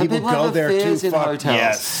 People and people go have there affairs to in fuck. hotels.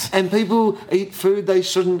 Yes. And people eat food they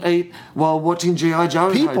shouldn't eat while watching G.I. Joe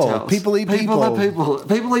in hotels. People eat people.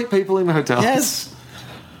 People eat people in hotels. Yes.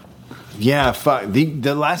 Yeah, fuck.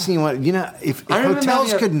 The last thing you want, you know, if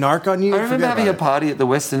hotels could narc on you, I remember having a party at the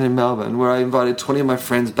Westin in Melbourne where I invited 20 of my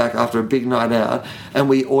friends back after a big night out, and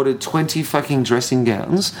we ordered 20 fucking dressing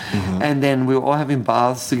gowns, and then we were all having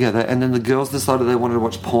baths together, and then the girls decided they wanted to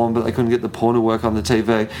watch porn, but they couldn't get the porn to work on the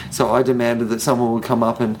TV, so I demanded that someone would come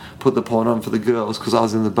up and put the porn on for the girls because I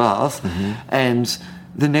was in the bath, and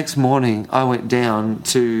the next morning, I went down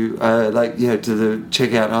to to the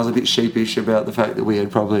checkout, and I was a bit sheepish about the fact that we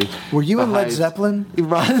had probably. Were you in Led Zeppelin?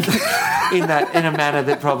 Right, in a manner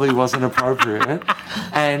that probably wasn't appropriate,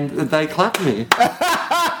 and they clapped me.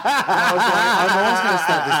 I was like, I'm always going to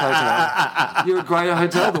stay at this hotel. You're a great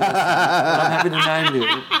hotel, the Westin, and I'm happy to name you.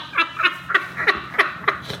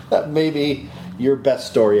 That may be your best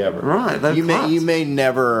story ever. Right, you may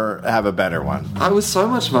never have a better one. It was so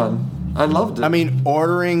much fun. I loved it. I mean,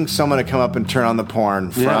 ordering someone to come up and turn on the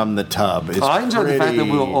porn from the tub is I enjoyed the fact that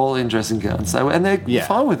we were all in dressing gowns. And they're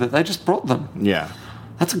fine with it. They just brought them. Yeah.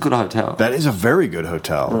 That's a good hotel. That is a very good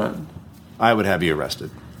hotel. Right. I would have you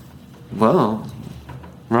arrested. Well,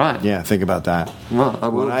 right. Yeah, think about that. Well, I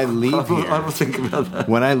will. When I leave here... I will think about that.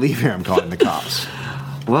 When I leave here, I'm calling the cops.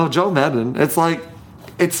 Well, Joel Madden, it's like...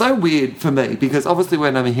 It's so weird for me because obviously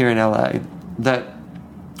when I'm here in LA that...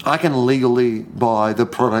 I can legally buy the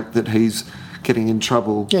product that he's getting in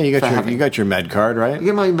trouble. Yeah, you got your med card, right? I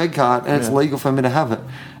get my med card, and it's legal for me to have it.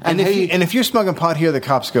 And if you're smoking pot here, the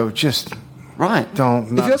cops go, just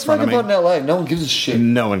don't. If you're smoking pot in LA, no one gives a shit.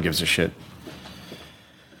 No one gives a shit.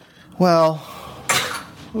 Well,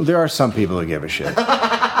 there are some people who give a shit.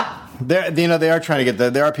 There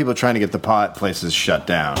are people trying to get the pot places shut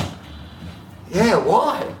down. Yeah,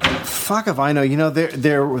 why? Fuck if I know. You know,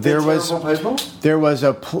 there was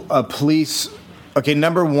a police. Okay,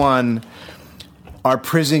 number one, our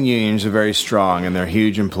prison unions are very strong and they're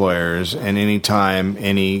huge employers. And anytime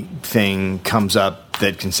anything comes up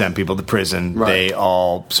that can send people to prison, they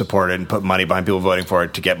all support it and put money behind people voting for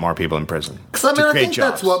it to get more people in prison. Because I think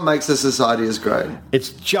that's what makes a society as great.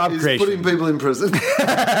 It's job creation. Putting people in prison.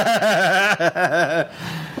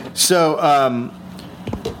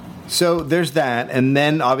 So there's that, and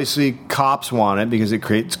then obviously cops want it because it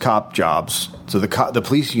creates cop jobs. So the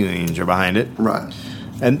police unions are behind it, right?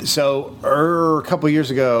 And so a couple of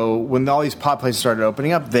years ago, when all these pot places started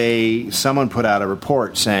opening up, someone put out a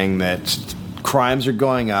report saying that crimes are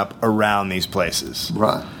going up around these places,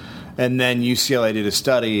 right? And then UCLA did a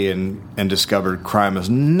study and discovered crime is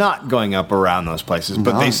not going up around those places,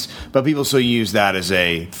 but people still use that as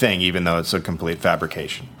a thing, even though it's a complete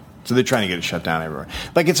fabrication. So they're trying to get it shut down everywhere.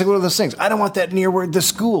 Like, it's like one of those things. I don't want that near the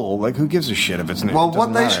school. Like, who gives a shit if it's near? Well,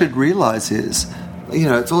 what they should realise is, you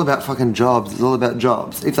know, it's all about fucking jobs. It's all about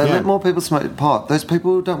jobs. If they let more people smoke pot, those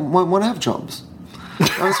people won't want to have jobs. They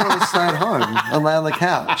just want to stay at home and lay on the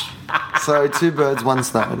couch. So 2 birds, 1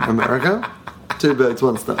 stone. America? 2 birds,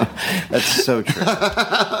 1 stone. That's so true.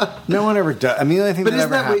 No one ever does. I mean, the only thing that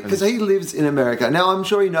ever happens... Because he lives in America. Now, I'm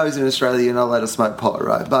sure he knows in Australia you're not allowed to smoke pot,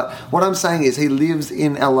 right? But what I'm saying is he lives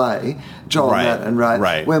in LA, Joel Madden,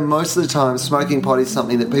 right? Where most of the time smoking pot is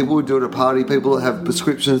something that people would do at a party. People that have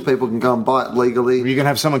prescriptions, people can go and buy it legally. You can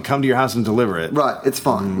have someone come to your house and deliver it. Right, it's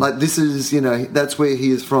fine. Like, this is, you know, that's where he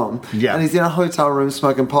is from. Yeah. And he's in a hotel room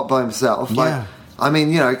smoking pot by himself. Like, I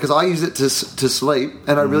mean, you know, because I use it to sleep,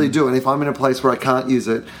 and I really do. And if I'm in a place where I can't use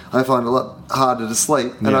it, I find it a lot harder to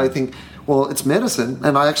sleep. And I think, well, it's medicine,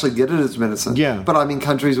 and I actually get it as medicine. Yeah. But I'm in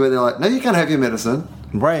countries where they're like, no, you can't have your medicine.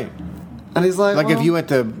 Right. And he's like, if you went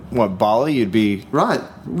to, Bali, you'd be... Right.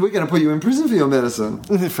 We're going to put you in prison for your medicine.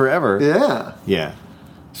 Forever. Yeah. Yeah.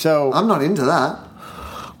 So... I'm not into that.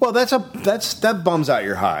 Well, that bums out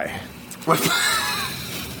your high.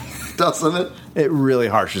 Doesn't it? It really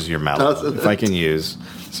harshes your mellow. Doesn't if I can use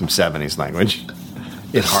some 70s language.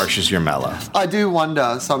 It harshes your mellow. I do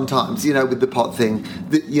wonder sometimes, you know, with the pot thing,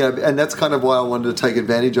 that, you know, and that's kind of why I wanted to take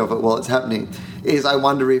advantage of it while it's happening, is I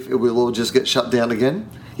wonder if it will all just get shut down again.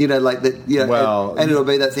 You know, like that. You know, Well, and it'll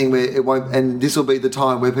be that thing where it won't. And this will be the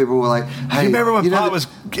time where people were like, "Hey, you remember when pot that- was?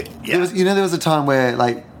 there was a time where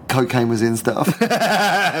like cocaine was in stuff."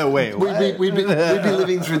 Wait, what? We'd be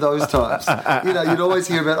living through those times. You know, you'd always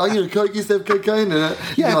hear about, Coke used to have cocaine in it.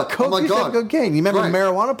 Yeah, like, Coke used to have cocaine. You remember Right.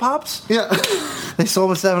 marijuana pops? Yeah. They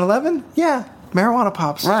sold at 7-Eleven? Yeah, marijuana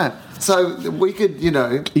pops. Right. So we could,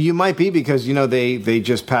 You might be because, they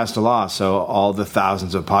just passed a law, so all the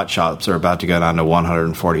thousands of pot shops are about to go down to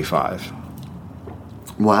 145.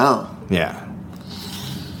 Wow. Yeah.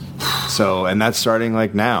 So, and that's starting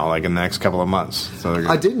like now, like in the next couple of months. So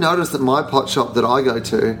I did notice that my pot shop that I go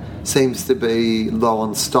to seems to be low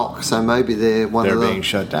on stock, so maybe they're being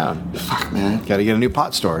shut down. Fuck, man. Got to get a new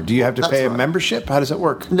pot store. Do you have to pay a membership? How does it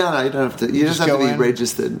work? No, you don't have to. You just have to be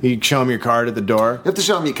registered. You show them your card at the door. You have to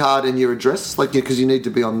show them your card and your address, because you need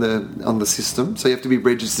to be on the system. So you have to be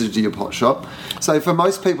registered to your pot shop. So for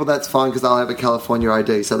most people, that's fine because they'll have a California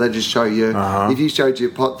ID. So they just show you. If you showed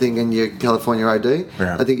your pot thing and your California ID,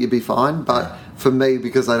 I think you'd be fine. But for me,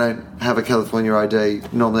 because I don't have a California ID,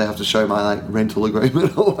 normally I have to show my rental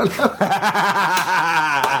agreement or whatever.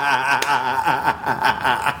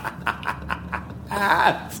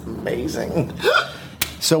 That's amazing.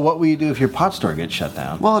 So what will you do if your pot store gets shut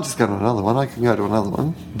down? Well, I'll just go to another one. I can go to another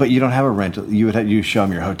one. But you don't have a rental. You show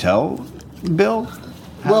them your hotel bill?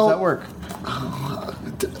 How does that work?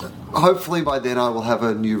 Hopefully by then I will have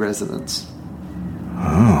a new residence.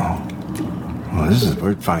 Oh. Well,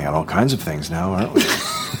 we're finding out all kinds of things now, aren't we?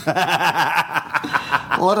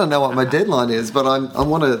 Well, I don't know what my deadline is, but I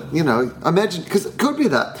want to, imagine, because it could be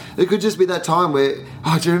that. It could just be that time where, do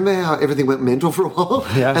you remember how everything went mental for a while?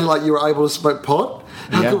 Yeah. And you were able to smoke pot?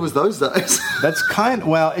 How good was those days? That's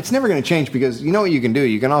well, it's never going to change because you know what you can do?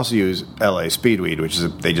 You can also use LA Speedweed, which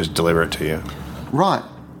is they just deliver it to you. Right.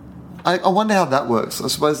 I wonder how that works. I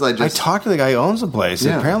suppose they just... I talked to the guy who owns the place.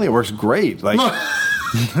 Yeah. Apparently it works great.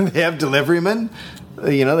 They have deliverymen.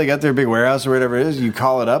 They got their big warehouse or whatever it is. You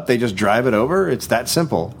call it up, they just drive it over. It's that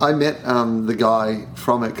simple. I met the guy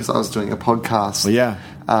from it because I was doing a podcast. Well, yeah.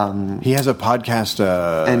 He has a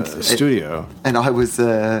podcast studio. And I was...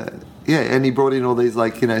 and he brought in all these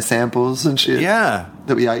samples and shit. Yeah,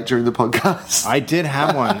 that we ate during the podcast. I did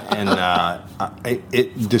have one, and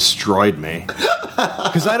it destroyed me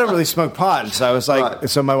because I don't really smoke pot. So I was like,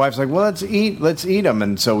 So my wife's like, well, let's eat them,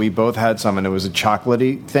 and so we both had some, and it was a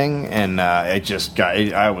chocolatey thing, and I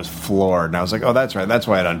was floored, and I was like, oh, that's right, that's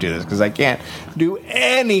why I don't do this because I can't do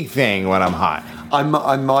anything when I'm high. I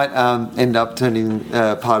might end up turning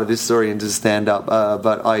part of this story into stand up,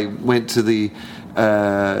 but I went to the.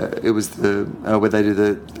 It was the where they do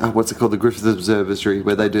the what's it called, the Griffith Observatory,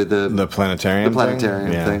 where they do the planetarium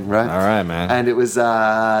thing, right? All right, man. And it was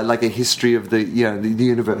like a history of the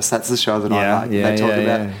universe. That's the show that I like. They talk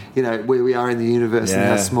about where we are in the universe and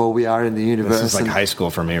how small we are in the universe. This is like high school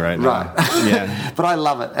for me right now. Right. Yeah. But I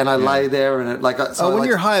love it, and I lay there and it when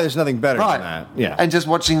you're high, there's nothing better than that. Yeah. And just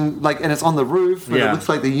watching and it's on the roof and it looks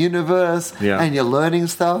like the universe, and you're learning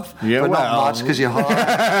stuff, but not much because you're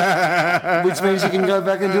high, which means you can go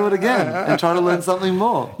back and do it again and try to learn something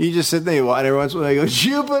more. You just sit there and every once in a while you go,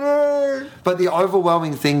 Jupiter! But the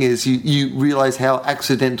overwhelming thing is you realise how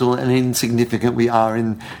accidental and insignificant we are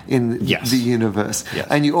in the universe. Yes.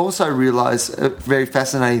 And you also realise a very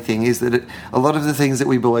fascinating thing is that a lot of the things that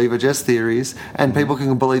we believe are just theories, and people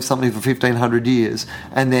can believe something for 1,500 years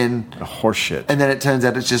and then... horseshit. And then it turns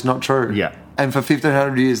out it's just not true. Yeah. And for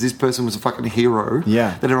 1,500 years, this person was a fucking hero.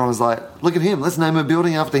 Yeah. That everyone was like, look at him, let's name a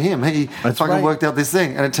building after him. He worked out this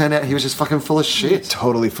thing. And it turned out he was just fucking full of shit.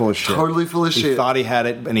 Totally full of shit. He thought he had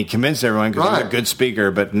it, and he convinced everyone because he was a good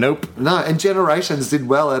speaker, but nope. No, and generations did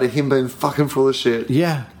well out of him being fucking full of shit.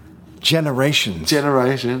 Yeah. Generations.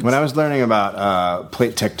 When I was learning about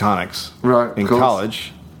plate tectonics in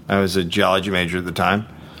college, I was a geology major at the time.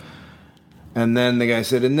 And then the guy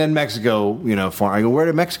said, and then Mexico, formed. I go, where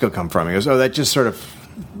did Mexico come from? He goes, oh, that just sort of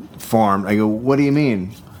formed. I go, what do you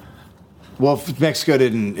mean? Well, Mexico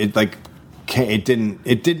didn't fit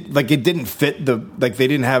they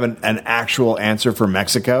didn't have an actual answer for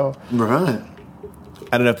Mexico. Right.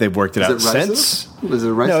 I don't know if they've worked it out since. Was it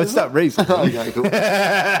racist? No, it's not racist. Okay, cool.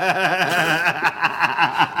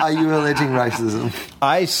 Are you alleging racism?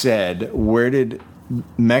 I said, where did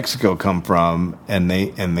Mexico come from? And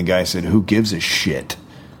the guy said, who gives a shit?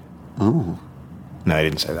 Ooh. No, I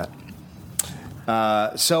didn't say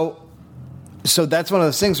that. So So that's one of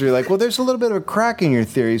those things where you're like, well, there's a little bit of a crack in your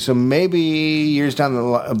theory, so maybe years down the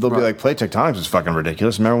line, they'll be like, plate tectonics is fucking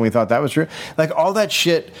ridiculous. Remember when we thought that was true? Like, all that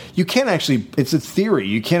shit, you can't actually, it's a theory.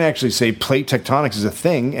 You can't actually say plate tectonics is a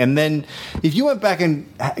thing. And then if you went back and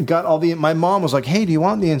got my mom was like, hey, do you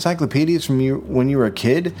want the encyclopedias from you when you were a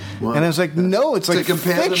kid? Wow. And I was like, no, it's like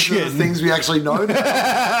compare fiction. them to the things we actually know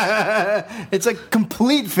now. It's like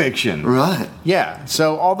complete fiction. Right. Yeah.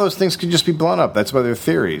 So all those things could just be blown up. That's why they're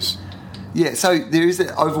theories. Yeah, so there is an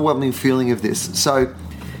overwhelming feeling of this. So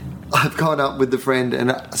I've gone up with the friend,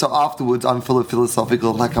 and so afterwards I'm full of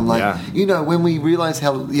philosophical. Like, I'm like, when we realise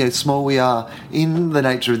how small we are in the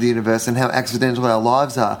nature of the universe and how accidental our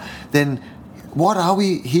lives are, then what are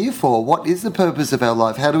we here for? What is the purpose of our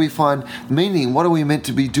life? How do we find meaning? What are we meant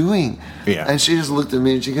to be doing? Yeah. And she just looked at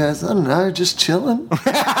me and she goes, I don't know, just chilling.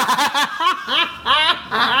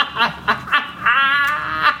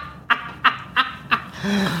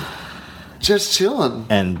 Just chilling.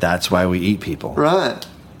 And that's why we eat people. Right.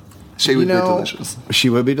 She would be delicious. She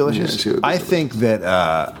would be delicious? Yeah, she would be delicious. think that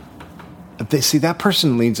that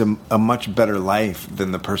person leads a much better life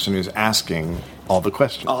than the person who's asking all the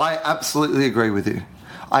questions. I absolutely agree with you.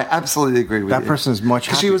 That person is much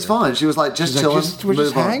happier. She was fine. She was like, just chilling. We're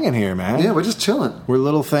just hanging here, man. Yeah, we're just chilling. We're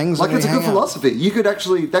little things. Like, it's a good philosophy. You could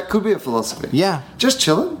actually, that could be a philosophy. Yeah. Just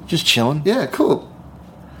chilling. Just chilling. Yeah, cool.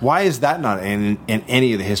 Why is that not in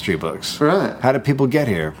any of the history books? Right. How did people get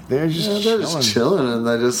here? They're just chilling, and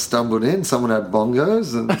they just stumbled in. Someone had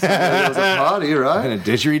bongos, and there was a party, right? And a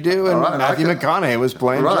didgeridoo, and Matthew McConaughey was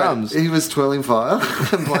playing drums. He was twirling fire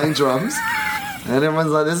and playing drums. And everyone's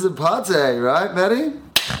like, this is a party, right, Matty?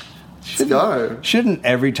 Let's go. Shouldn't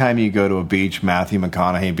every time you go to a beach, Matthew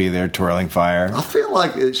McConaughey be there twirling fire? I feel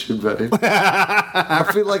like it should be. I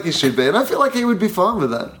feel like it should be. And I feel like he would be fine with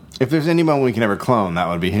that. If there's anyone we can ever clone, that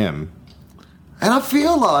would be him. And I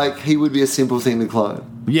feel like he would be a simple thing to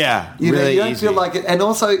clone. Yeah, you really don't easy. feel like it. And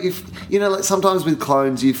also, if like sometimes with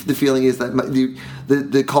clones, the feeling is that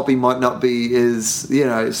the copy might not be as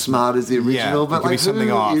smart as the original, but like something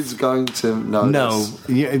who off. is going to notice?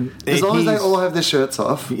 No, as long as they all have their shirts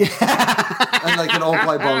off, and they can all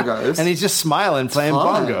play bongos, and he's just smiling, playing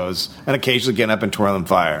bongos, and occasionally getting up and twirling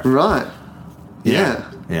fire. Right?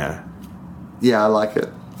 Yeah. I like it.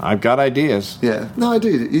 I've got ideas. Yeah. No, I do.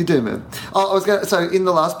 You do, man. So in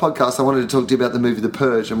the last podcast, I wanted to talk to you about the movie The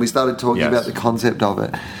Purge, and we started talking about the concept of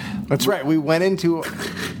it. That's right. We went into...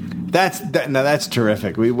 That's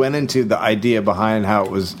terrific. We went into the idea behind how it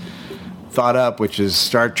was thought up, which is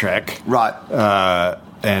Star Trek. Right.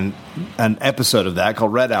 And an episode of that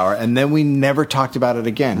called Red Hour, and then we never talked about it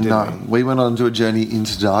again, did we went on to a journey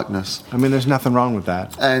into darkness. I mean, there's nothing wrong with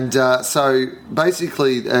that. And so,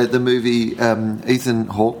 basically, the movie, Ethan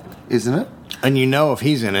Hawke, isn't it? And if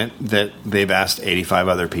he's in it, that they've asked 85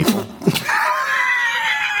 other people.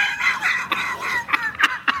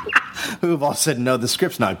 Who've all said, no, the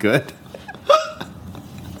script's not good.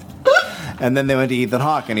 And then they went to Ethan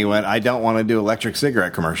Hawke, and he went, I don't want to do electric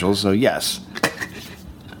cigarette commercials, so yes.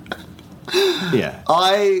 Yeah,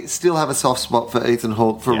 I still have a soft spot for Ethan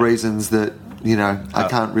Hawke for reasons that I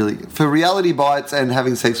can't really, for reality bites and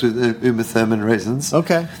having sex with Uma Thurman reasons.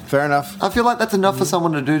 Okay, fair enough. I feel like that's enough for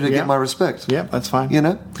someone to do to get my respect. Yeah, that's fine.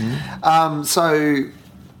 So,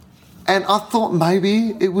 and I thought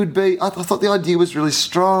maybe it would be. I thought the idea was really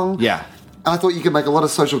strong. Yeah, I thought you could make a lot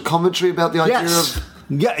of social commentary about the idea of.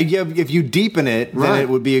 Yeah, if you deepen it, then it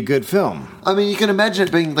would be a good film. I mean, you can imagine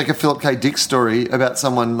it being like a Philip K. Dick story about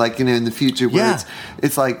someone like, in the future where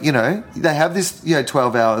it's like, they have this,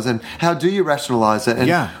 12 hours, and how do you rationalize it?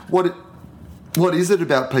 And what is it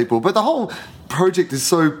about people? But the whole project is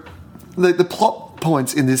so, the plot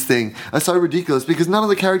points in this thing are so ridiculous because none of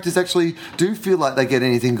the characters actually do feel like they get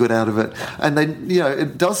anything good out of it. And they,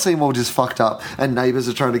 it does seem all just fucked up, and neighbours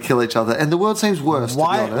are trying to kill each other, and the world seems worse, to be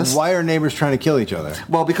honest. Why are neighbours trying to kill each other?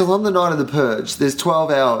 Well, because on the night of the purge, there's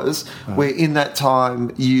 12 hours where in that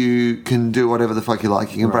time you can do whatever the fuck you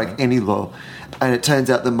like. You can break any law. And it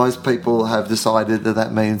turns out that most people have decided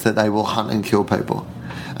that means that they will hunt and kill people.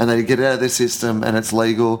 And they get it out of their system, and it's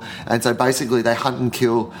legal. And so basically they hunt and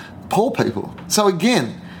kill poor people. So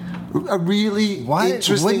again, a really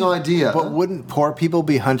interesting idea. But wouldn't poor people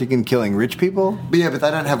be hunting and killing rich people? Yeah, but they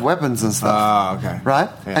don't have weapons and stuff. Oh, okay. Right?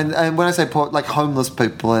 Yeah. And when I say poor, like homeless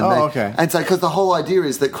people. And okay. And so, because the whole idea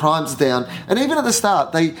is that crime's down. And even at the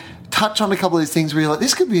start, touch on a couple of these things where you're like,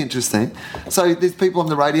 this could be interesting. So there's people on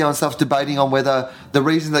the radio and stuff debating on whether the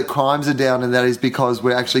reason that crimes are down and that is because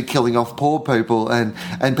we're actually killing off poor people, and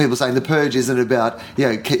people saying the purge isn't about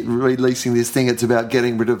keep releasing this thing, it's about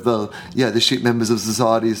getting rid of the shit members of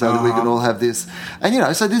society so that we can all have this.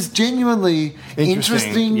 And so there's genuinely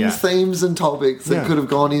interesting themes and topics that could have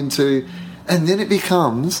gone into, and then it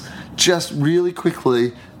becomes just really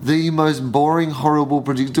quickly the most boring, horrible,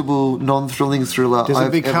 predictable, non-thrilling thriller. Does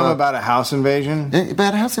it become about a house invasion? Yeah,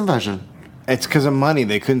 about a house invasion. It's because of money.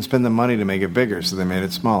 They couldn't spend the money to make it bigger, so they made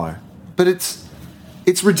it smaller. But it's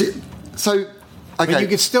ridiculous. So, okay. But you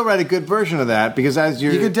could still write a good version of that, because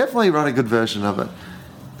you could definitely write a good version of it.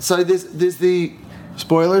 So there's the...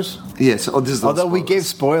 Spoilers? Yes. Although we gave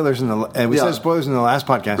spoilers we said spoilers in the last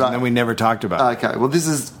podcast, and then we never talked about it. Okay, well, this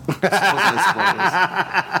is spoilers.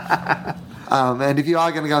 And if you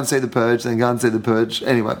are going to go and see The Purge, then go and see The Purge.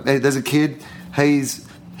 Anyway, there's a kid. He's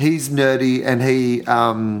nerdy, and he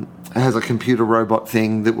has a computer robot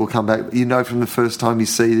thing that will come back. From the first time you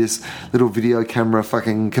see this little video camera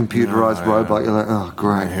fucking computerized robot, you're like, oh,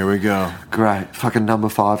 great. Here we go. Great. Fucking number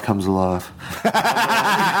 5 comes alive.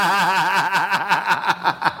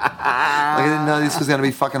 I didn't know this was going to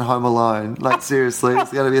be fucking Home Alone. Like, seriously,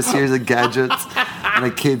 it's going to be a series of gadgets, and a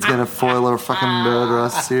kid's going to foil or fucking murder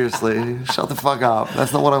us. Seriously, shut the fuck up.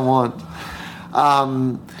 That's not what I want.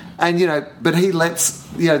 But he lets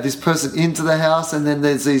this person into the house, and then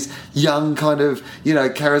there's these young kind of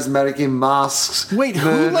charismatic in masks. Wait,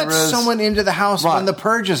 murderers. who lets someone into the house when the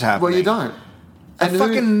purge is happening? Well, you don't. A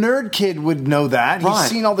fucking nerd kid would know that. He's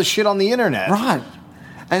seen all the shit on the internet. Right.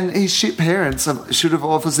 And his shit parents should have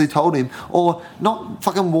obviously told him, or not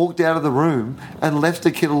fucking walked out of the room and left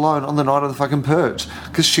the kid alone on the night of the fucking purge,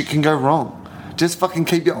 because shit can go wrong. Just fucking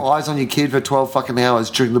keep your eyes on your kid for 12 fucking hours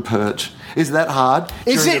during the purge. Is that hard?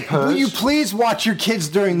 Is it? Will you please watch your kids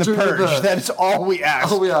during the purge? That is all we ask.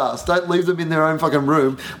 All we ask. Don't leave them in their own fucking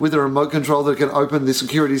room with a remote control that can open the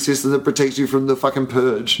security system that protects you from the fucking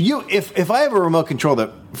purge. If I have a remote control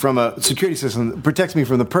that from a security system that protects me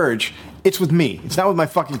from the purge, it's with me. It's not with my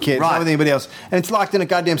fucking kid. It's not with anybody else. And it's locked in a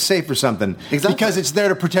goddamn safe or something. Exactly. Because it's there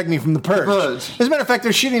to protect me from the purge. As a matter of fact,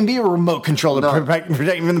 there shouldn't be a remote control to protect me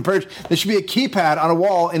from the purge. There should be a keypad on a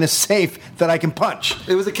wall in a safe that I can punch.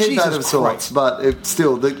 It was a keypad of sorts, but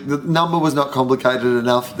still, the number was not complicated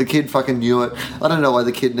enough. The kid fucking knew it. I don't know why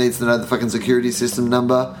the kid needs to know the fucking security system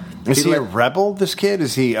number. Is he a rebel, this kid?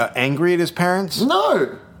 Is he angry at his parents?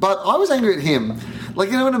 No. But I was angry at him. Like,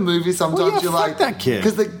 in a movie sometimes you're like... that kid.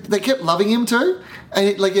 Because they kept loving him too.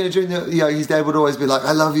 And, during the... his dad would always be like,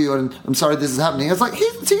 I love you and I'm sorry this is happening. I was like,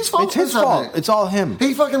 it's his fault. It's his fault. It's all him.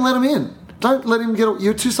 He fucking let him in. Don't let him get...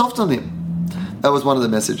 You're too soft on him. That was one of the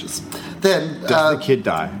messages. Then... Does the kid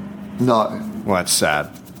die? No. Well, that's sad.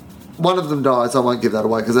 One of them dies. I won't give that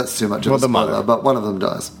away because that's too much of a spoiler. Mother. But one of them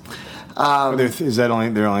dies. Is that only?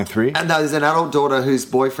 There are only 3? And no, there's an adult daughter whose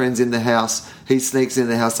boyfriend's in the house. He sneaks in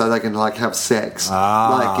the house so they can have sex.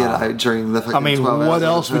 During the. I mean, what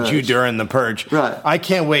else would you during the purge? Right. I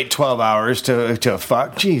can't wait 12 hours to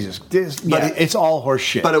fuck. Jesus, it's all horse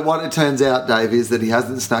shit. But what it turns out, Dave, is that he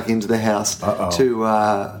hasn't snuck into the house to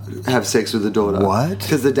have sex with the daughter. What?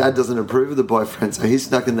 Because the dad doesn't approve of the boyfriend, so he's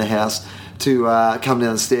snuck in the house to come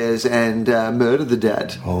downstairs and murder the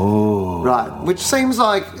dad. Oh. Right. Which seems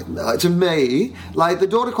like, to me, the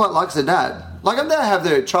daughter quite likes the dad. Like, they have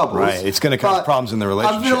their troubles. Right. It's going to cause problems in the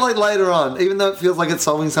relationship. I feel like later on, even though it feels like it's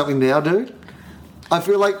solving something now, dude, I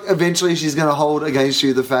feel like eventually she's going to hold against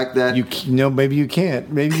you the fact that... maybe you can't.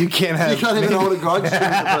 Maybe you can't have... You can't even hold a grudge during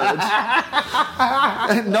the purge.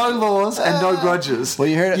 No laws and no grudges. Well,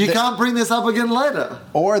 you heard it. You can't bring this up again later.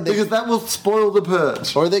 Because that will spoil the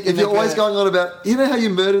purge. If you're always going on about, you know how you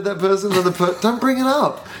murdered that person on the purge? Don't bring it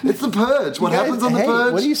up. It's the purge. What happens on the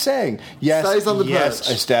purge? What are you saying? Yes, stays on the purge. Yes,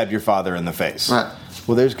 I stabbed your father in the face. Right.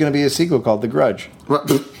 Well, there's going to be a sequel called The Grudge.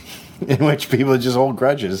 In which people just hold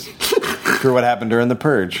grudges for what happened during the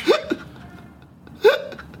purge.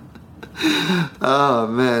 Oh,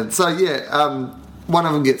 man. So, one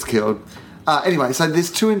of them gets killed. Anyway, so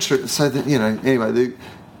there's 2 intruders. So, that,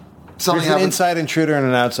 There's an inside intruder and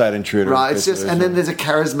an outside intruder. Right, it's just, and then there's a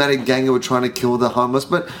charismatic gang who are trying to kill the homeless,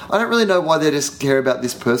 but I don't really know why they just care about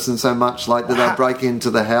this person so much, that they'll break into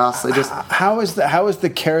the house. They just... How is the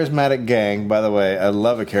charismatic gang, by the way, I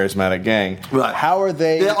love a charismatic gang. Right. How are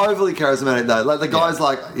they... They're overly charismatic, though. The guy's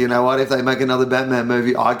you know what, if they make another Batman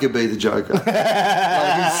movie, I could be the Joker.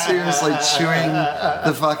 He's seriously chewing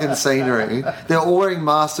the fucking scenery. They're all wearing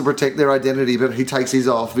masks to protect their identity, but he takes his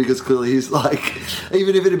off because clearly he's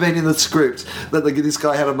even if it had been in the script that this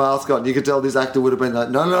guy had a mask on, you could tell this actor would have been like,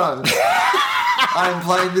 no. I'm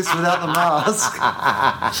playing this without the mask.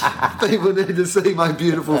 People need to see my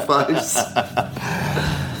beautiful face.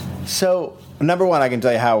 So, number one, I can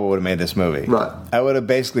tell you how I would have made this movie. Right. I would have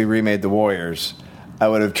basically remade The Warriors. I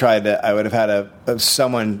would have had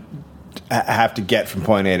someone have to get from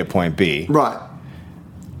point A to point B. Right.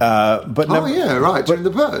 During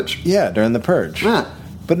the Purge. Yeah, during the Purge. Yeah.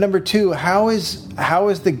 But number two, how is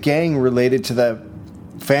the gang related to the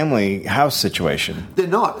family house situation? They're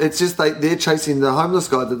not. It's just they're chasing the homeless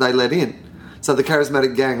guy that they let in. So the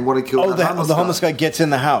charismatic gang want to kill the homeless guy gets in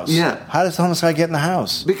the house. Yeah. How does the homeless guy get in the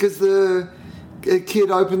house? Because the kid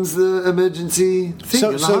opens the emergency thing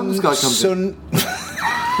and the homeless guy comes in.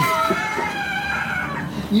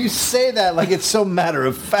 You say that like it's so matter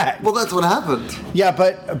of fact. Well, that's what happened. Yeah,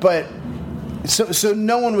 but so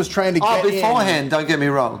no one was trying to get beforehand, in. don't get me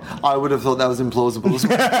wrong. I would have thought that was implausible as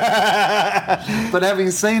well. But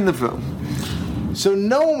having seen the film. So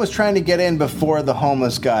no one was trying to get in before the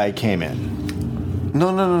homeless guy came in.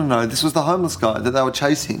 No. This was the homeless guy that they were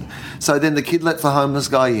chasing. So then the kid lets the homeless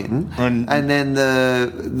guy in, and then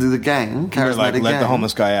the gang, charismatic gang, let the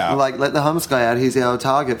homeless guy out. Let the homeless guy out. He's our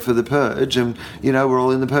target for the Purge, and we're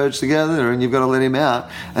all in the Purge together, and you've got to let him out.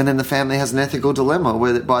 And then the family has an ethical dilemma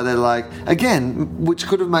whereby they're like, again, which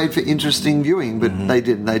could have made for interesting viewing, but they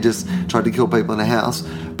didn't. They just tried to kill people in a house.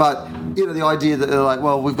 But the idea that they're like,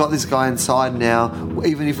 well, we've got this guy inside now.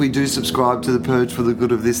 Even if we do subscribe to the Purge for the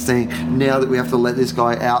good of this thing, now that we have to let this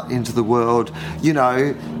guy out into the world,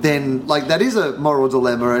 then that is a moral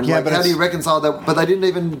dilemma. And how do you reconcile that? But they didn't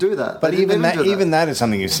even do that. But even that is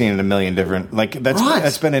something you've seen in a million different.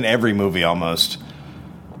 That's been in every movie almost.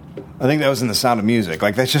 I think that was in The Sound of Music.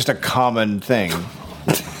 That's just a common thing.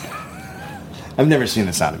 I've never seen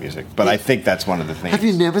The Sound of Music, but I think that's one of the things. Have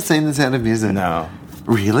you never seen The Sound of Music? No.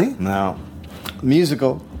 Really? No.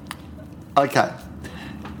 Musical. Okay.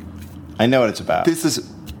 I know what it's about. This is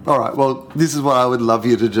what I would love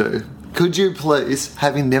you to do. Could you please,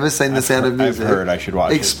 having never seen The Sound of Music... I've heard I should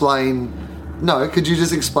watch it. No, could you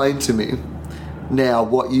just explain to me now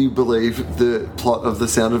what you believe the plot of The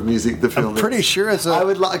Sound of Music, the film is? I'm pretty sure it's I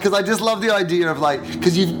would like... Because I just love the idea of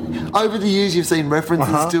because over the years you've seen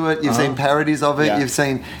references to it, you've seen parodies of it, you've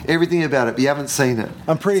seen everything about it, but you haven't seen it.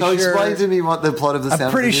 I'm pretty sure... So explain to me what the plot of The Sound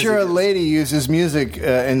of Music is. I'm pretty sure a lady uses music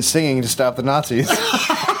and singing to stop the Nazis.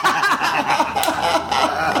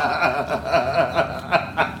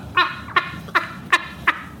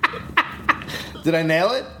 Did I nail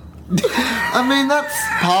it? I mean, that's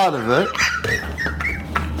part of it.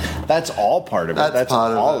 That's all part of it. That's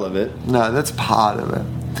part all of it. No, that's part of it.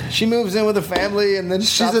 She moves in with a family and then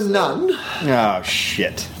she's a nun. Oh,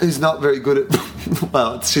 shit. Who's not very good at...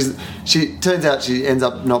 Well, she turns out she ends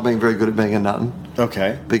up not being very good at being a nun.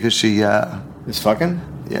 Okay. Because she... is fucking?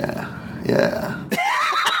 Yeah.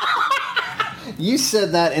 You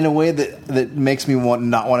said that in a way that makes me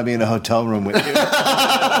not want to be in a hotel room with you.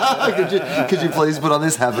 Could you please put on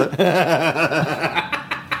this habit?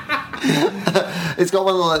 It's got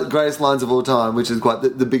one of the greatest lines of all time, which is quite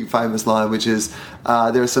the big famous line, which is,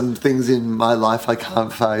 there are some things in my life I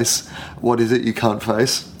can't face. What is it you can't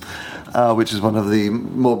face? Which is one of the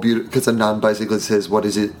more beautiful... Because a nun basically says, what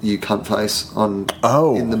is it you can't face in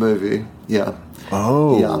the movie. Yeah.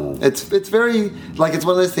 Oh. Yeah. It's very... it's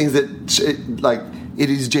one of those things that... it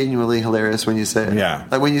is genuinely hilarious when you see it.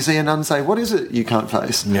 Yeah. When you see a nun say, what is it you can't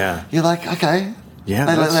face? Yeah. You're like, okay. Yeah.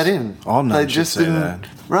 They let that in. All nuns should say that.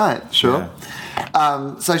 Right, sure.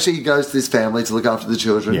 Yeah. So she goes to this family to look after the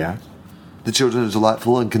children. Yeah. The children are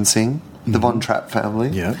delightful and can sing. The Von Trapp family.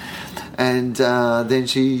 Yeah. And then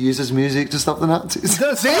she uses music to stop the Nazis.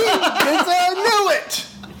 See? I knew it!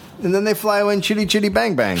 And then they fly away and chitty chitty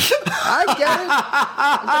bang bang. I get it.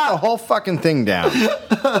 I got the whole fucking thing down.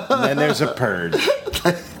 And then there's a purge.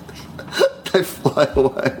 They fly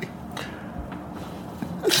away.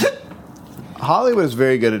 Hollywood is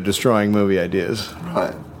very good at destroying movie ideas.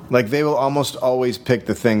 Right. They will almost always pick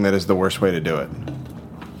the thing that is the worst way to do it.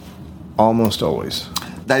 Almost always.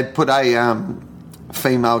 They put a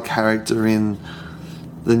female character in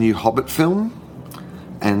the new Hobbit film,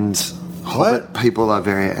 and Hobbit people are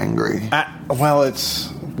very angry. Well, it's...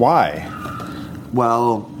 Why?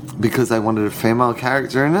 Well, because they wanted a female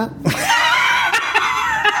character in it.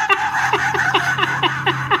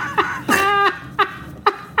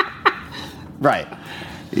 Right.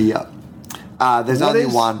 Yeah. There's only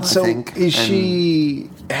one, I think. Is she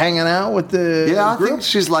hanging out with the I group? think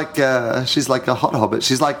she's like a hot hobbit.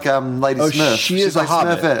 She's like Lady Smurf. She's like a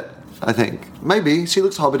Hobbit. Smurfette, I think. Maybe. She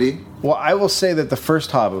looks hobbity. Well, I will say that the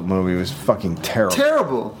first Hobbit movie was fucking terrible.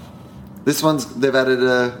 Terrible. This they've added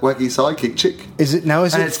a wacky sidekick chick. Is it?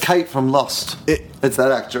 And it's Kate from Lost. It's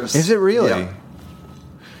that actress. Is it really? Yeah.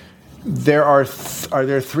 Are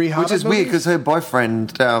there 3 Hobbit Which is weird because her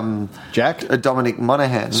boyfriend, Jack? Dominic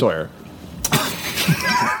Monaghan. Sawyer.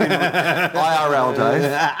 IRL,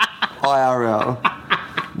 Dave. IRL.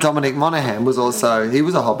 Dominic Monaghan was also, he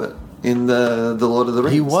was a Hobbit in the Lord of the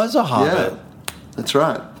Rings. He was a Hobbit. Yeah, that's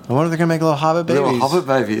right. I wonder if they're going to make little Hobbit babies. Little Hobbit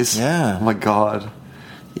babies. Yeah. Oh my God.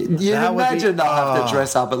 You imagine they'll have to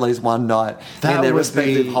dress up at least one night in their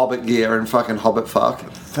respective Hobbit gear and fucking Hobbit fuck.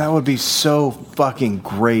 That would be so fucking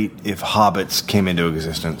great if Hobbits came into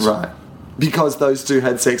existence. Right. Because those two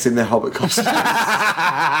had sex in their Hobbit costumes. And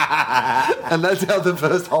that's how the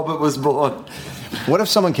first Hobbit was born. What if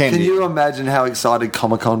someone came to you? Can you imagine how excited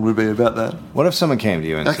Comic-Con would be about that? What if someone came to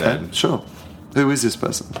you and said... Okay, sure. Who is this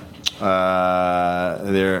person?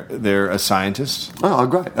 They're a scientist. Oh,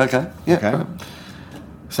 great. Okay. Yeah. Okay. Great.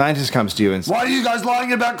 Scientist comes to you and says... Why are you guys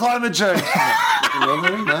lying about climate change?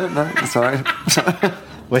 No, sorry.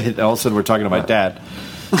 Wait, all of a sudden we're talking to my dad.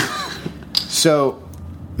 So,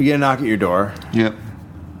 you get a knock at your door. Yep.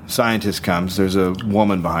 Scientist comes. There's a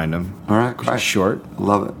woman behind him. All right, great. She's short.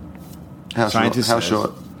 Love it. How Scientist short? How says-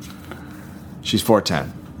 short? She's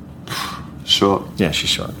 4'10". Short. Yeah, she's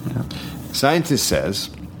short. Yeah. Scientist says,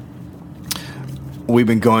 we've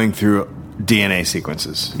been going through DNA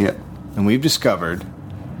sequences. Yep. And we've discovered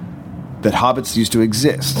that hobbits used to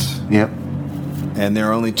exist. Yep. And there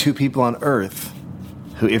are only 2 people on Earth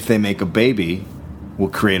who, if they make a baby, will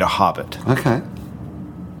create a hobbit. Okay.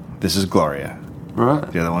 This is Gloria. Right.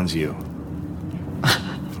 The other one's you.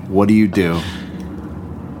 What do you do?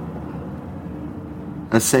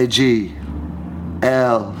 I say G.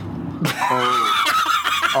 L.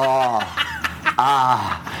 O.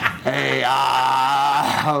 R. A.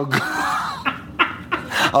 Oh, God.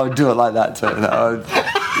 I would do it like that too.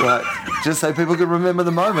 Right. Just so people can remember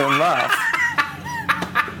the moment and laugh.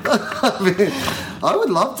 I mean, I would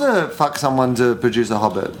love to fuck someone to produce a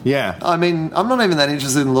Hobbit. Yeah. I mean, I'm not even that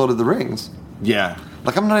interested in Lord of the Rings. Yeah.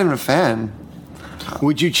 Like, I'm not even a fan.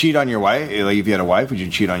 Would you cheat on your wife? Like, if you had a wife, would you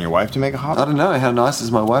cheat on your wife to make a I hobbit? don't know. How nice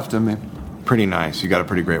is my wife to me? Pretty nice. You got a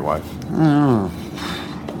pretty great wife.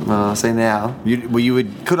 See now. You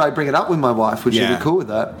would... Could I bring it up with my wife? Would she Yeah. be cool with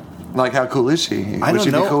that? Like, how cool is she? I Would don't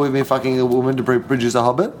she know. be cool with me fucking a woman to produce a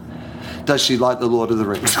Hobbit? Does she like the Lord of the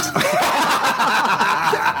Rings?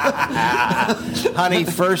 Honey,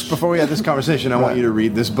 first, before we have this conversation, I want you to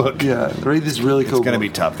read this book. Yeah, read this really cool It's going to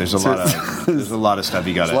book. be tough. There's a lot of stuff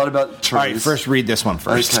you got to... There's a lot about trees. All right, first read this one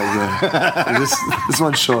first. Okay, yeah. this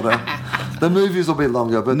one's shorter. The movies will be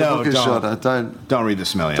longer, but the book is shorter. Don't read the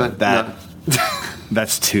Smellion. Don't-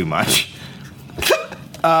 That's too much.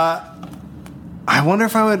 I wonder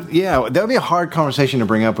if I would... Yeah, that would be a hard conversation to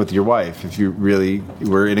bring up with your wife if you really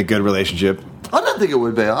were in a good relationship. I don't think it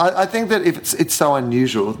would be. I think that if it's so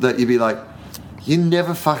unusual that you'd be like, you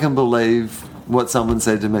never fucking believe what someone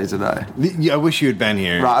said to me today. Yeah, I wish you had been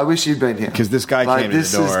here. Right, I wish you'd been here. Because this guy came to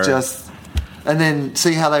the door. This is just... And then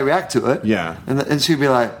see how they react to it. Yeah. And she'd be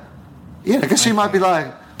like... Yeah, because she might be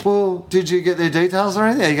like, well, did you get their details or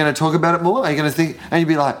anything? Are you going to talk about it more? Are you going to think... And you'd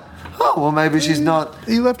be like, oh, well, maybe she's not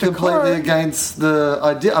You left a completely card. against the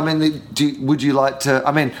idea. I mean, would you like to...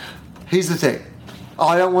 I mean, here's the thing.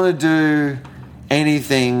 I don't want to do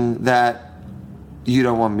anything that you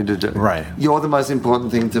don't want me to do. Right. You're the most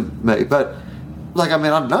important thing to me. But, like, I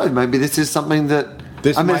mean, I don't know. Maybe this is something that...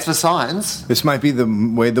 it's for science. This might be the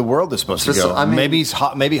way the world is supposed to go. I mean, maybe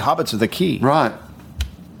hobbits are the key. Right.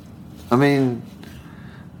 I mean,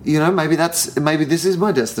 you know, maybe this is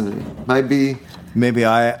my destiny. Maybe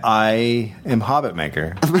I am Hobbit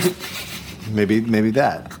maker. maybe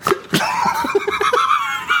that.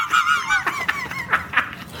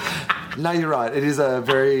 No, you're right. It is a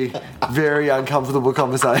very, very uncomfortable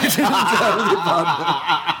conversation to have with your partner.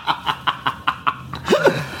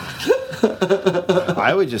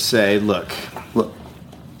 I would just say, look,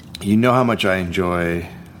 you know how much I enjoy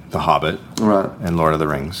The Hobbit, Right. and Lord of the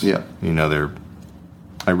Rings. Yeah. You know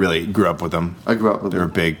I really grew up with them. I grew up with They're a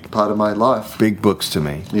them. big Part of my life. big books to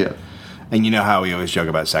me. Yeah. And you know how we always joke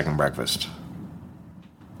about second breakfast.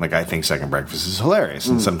 Like, I think second breakfast is hilarious,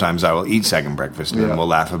 and sometimes I will eat second breakfast, and Yeah. we'll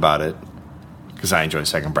laugh about it because I enjoy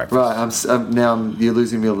second breakfast. Right. You're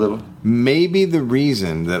losing me a little. Maybe the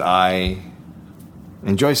reason that I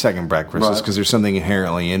enjoy second breakfast is Right. because there's something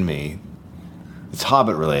inherently in me that's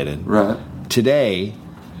Hobbit related. Right. Today,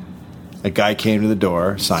 a guy came to the door,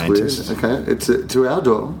 Weird. scientist. Okay. It's to our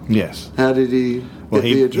door. Yes. How did he Well,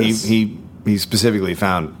 get the address? he specifically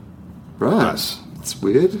found right. us. It's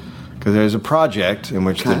weird. Because there's a project in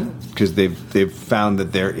which Okay. because they've found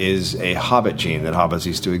that there is a Hobbit gene that hobbits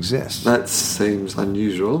used to exist. That seems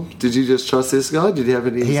unusual. Did you just trust this guy? Did he have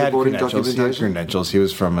any He had supporting credentials. documentation? He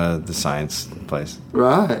was from the science place.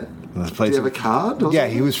 Right. Do you have a card? Yeah,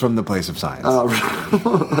 he was from the place of science. Oh,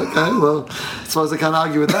 okay. Well, I suppose I can't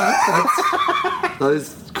argue with that.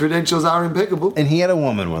 Those credentials are impeccable. And he had a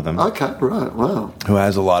woman with him. Okay, right. Wow. Who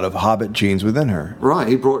has a lot of Hobbit genes within her. Right.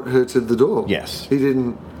 He brought her to the door. Yes. He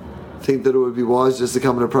didn't think that it would be wise just to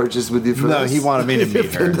come and approach us with you first. No, he wanted me to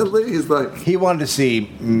meet her. He's like, he wanted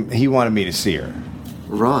me to see her.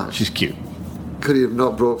 Right. She's cute. Could he have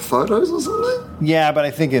not brought photos or something? Yeah, but I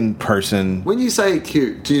think in person. When you say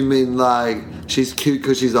cute, do you mean like she's cute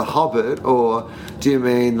because she's a hobbit, or do you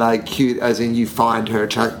mean like cute as in you find her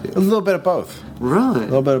attractive? A little bit of both. Right. A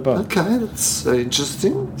little bit of both. Okay, that's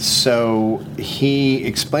interesting. So he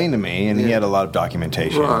explained to me, and he had a lot of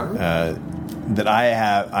documentation, that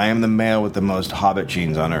I am the male with the most Hobbit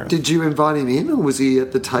genes on Earth. Did you invite him in, or was he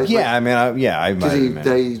at the table? Yeah, I invited him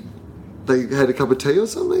in. They had a cup of tea or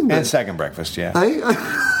something? And second breakfast, yeah. Hey?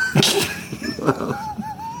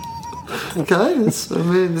 Okay, this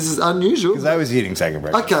is unusual. Because I was eating second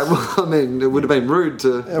breakfast. Okay, well, it would have been rude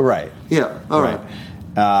to... Right. Yeah, all right.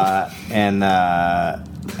 And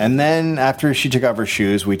then after she took off her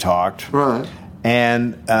shoes, we talked. Right.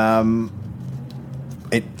 And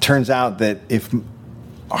it turns out that if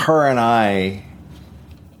her and I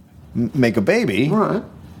make a baby, right,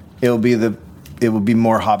 it will be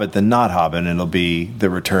more Hobbit than not Hobbit, and it'll be the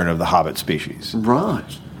return of the Hobbit species.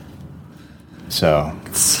 Right. So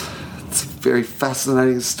it's a very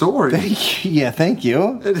fascinating story. Thank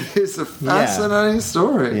you. It is a fascinating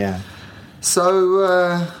story. Yeah.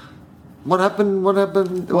 So what happened?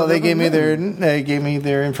 Well, they gave me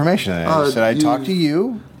their information. They said I talked to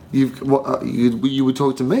you. You would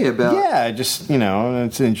talk to me about? Yeah, just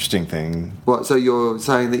it's an interesting thing. What? So you're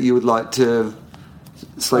saying that you would like to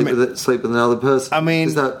sleep with another person? I mean,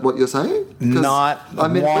 is that what you're saying? Not. I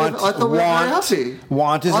mean, want. I thought we were very happy.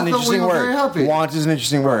 Want is an interesting word. Very happy. Want is an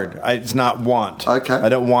interesting word. It's not want. Okay. I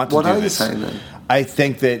don't want to do this. What are you saying then? I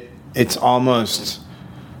think that it's almost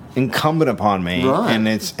incumbent upon me, right,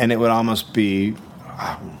 and it would almost be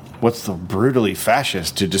what's the brutally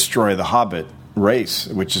fascist to destroy the Hobbit race,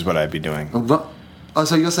 which is what I'd be doing. Oh,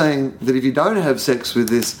 so you're saying that if you don't have sex with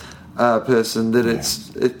this person, that it's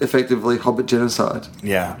effectively Hobbit genocide?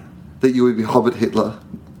 Yeah. That you would be Hobbit Hitler?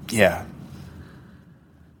 Yeah.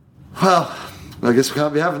 Well, I guess we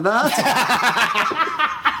can't be having that.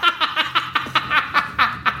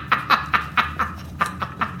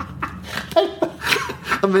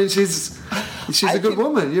 I mean, she's a good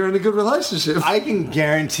woman. You're in a good relationship. I can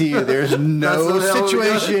guarantee you there's no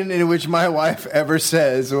situation in which my wife ever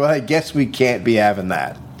says, well, I guess we can't be having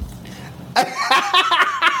that.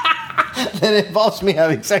 That involves me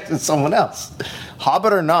having sex with someone else.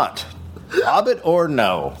 Hobbit or not. Hobbit or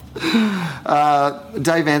no.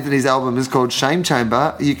 Dave Anthony's album is called Shame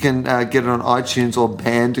Chamber. You can get it on iTunes or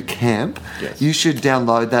Bandcamp. Yes. You should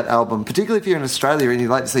download that album, particularly if you're in Australia and you'd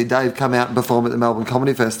like to see Dave come out and perform at the Melbourne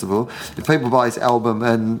Comedy Festival. If people buy his album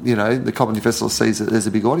and the Comedy Festival sees that there's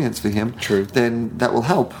a big audience for him, true, then that will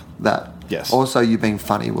help that. Yes. Also, you being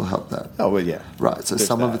funny will help that. Oh, well, yeah. Right, so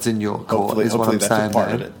some of it's in your court, is what hopefully I'm saying.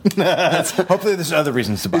 That's a part of it. Hopefully there's other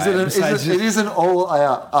reasons to buy it. It isn't all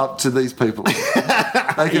up to these people.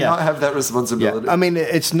 They cannot have that responsibility. Yeah. I mean,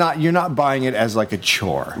 it's not. You're not buying it as like a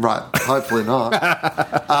chore. Right, hopefully not.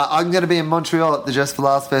 I'm going to be in Montreal at the Just for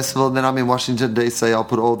Laughs Festival, and then I'm in Washington, D.C. I'll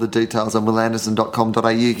put all the details on willanderson.com.au.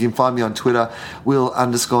 You can find me on Twitter.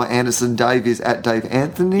 Will_Anderson. Dave is at Dave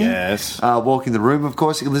Anthony. Yes. Walking the Room, of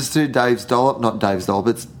course. You can listen to Dave's Dollop, not Dave's Dollop,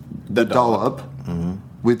 it's The Dollop. Mm-hmm.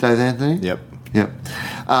 With Dave Anthony. Yep.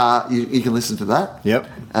 You can listen to that. Yep.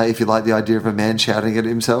 If you like the idea of a man shouting at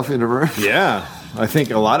himself in a room. Yeah. I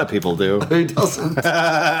think a lot of people do. Who doesn't?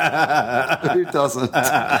 Who doesn't?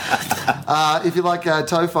 If you like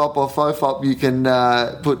TOFOP or FOFOP, you can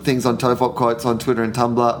put things on TOFOP quotes on Twitter and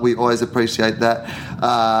Tumblr. We always appreciate that.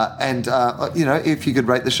 And if you could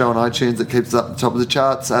rate the show on iTunes, it keeps us up the top of the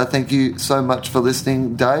charts. Thank you so much for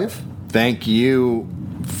listening, Dave. Thank you.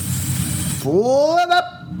 Flip up.